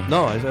kidding me.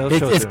 No, I'll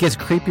show it gets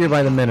creepier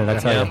by the minute, I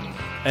tell you.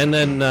 And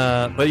then,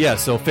 but yeah,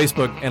 so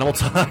Facebook, Animal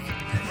Talk,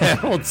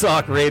 Animal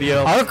Talk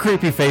Radio. Our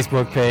creepy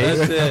Facebook page.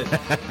 That's it.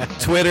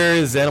 Twitter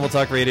is Animal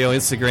Talk Radio.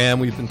 Instagram,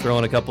 we've been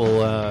throwing a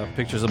couple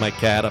pictures of my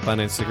cat up on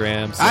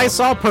Instagram. So. I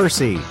saw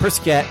Percy.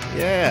 Percy cat.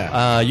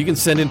 Yeah. You can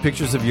send in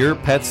pictures of your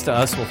pets to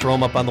us. We'll throw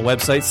them up on the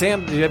website.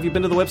 Sam, have you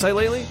been to the website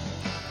lately?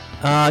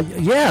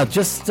 Yeah,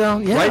 just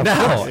right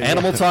now.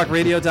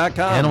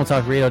 AnimalTalkRadio.com.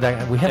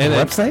 AnimalTalkRadio.com. We have a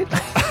website?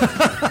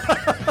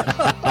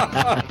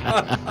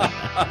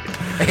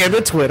 And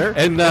a Twitter.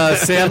 And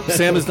Sam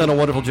has done a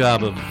wonderful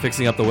job of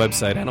fixing up the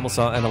website,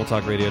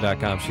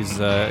 AnimalTalkRadio.com. She's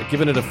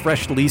given it a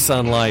fresh lease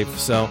on life.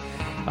 So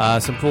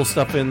some cool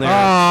stuff in there.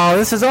 Oh,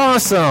 this is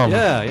awesome.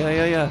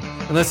 Yeah.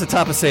 And that's the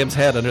top of Sam's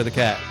head under the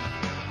cat.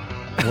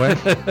 Where?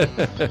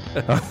 The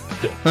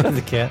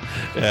cat.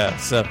 Yeah.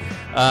 So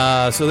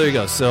there you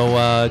go.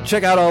 So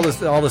check out all this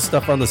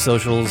stuff on the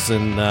socials,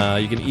 and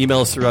you can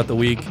email us throughout the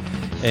week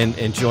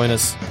and join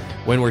us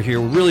when we're here.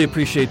 We really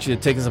appreciate you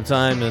taking some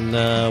time, and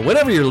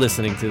whenever you're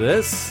listening to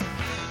this,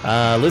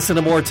 listen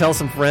to more, tell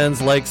some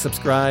friends, like,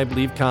 subscribe,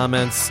 leave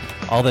comments.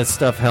 All that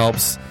stuff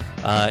helps.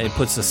 It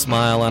puts a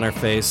smile on our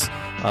face.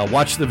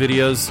 Watch the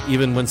videos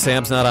even when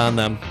Sam's not on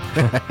them.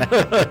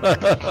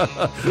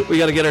 We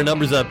got to get our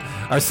numbers up.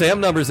 Our Sam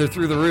numbers are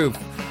through the roof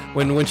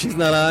when she's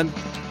not on.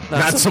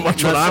 Not so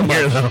much when I'm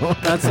here, though.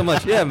 Not so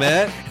much. Yeah,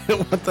 Matt.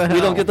 What the hell?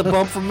 We don't get the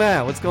bump from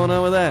Matt. What's going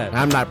on with that?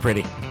 I'm not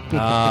pretty.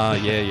 Yeah,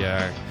 you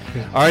are.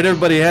 All right,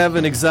 everybody, have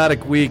an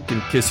exotic week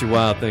and kiss your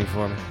wild thing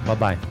for me.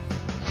 Bye-bye.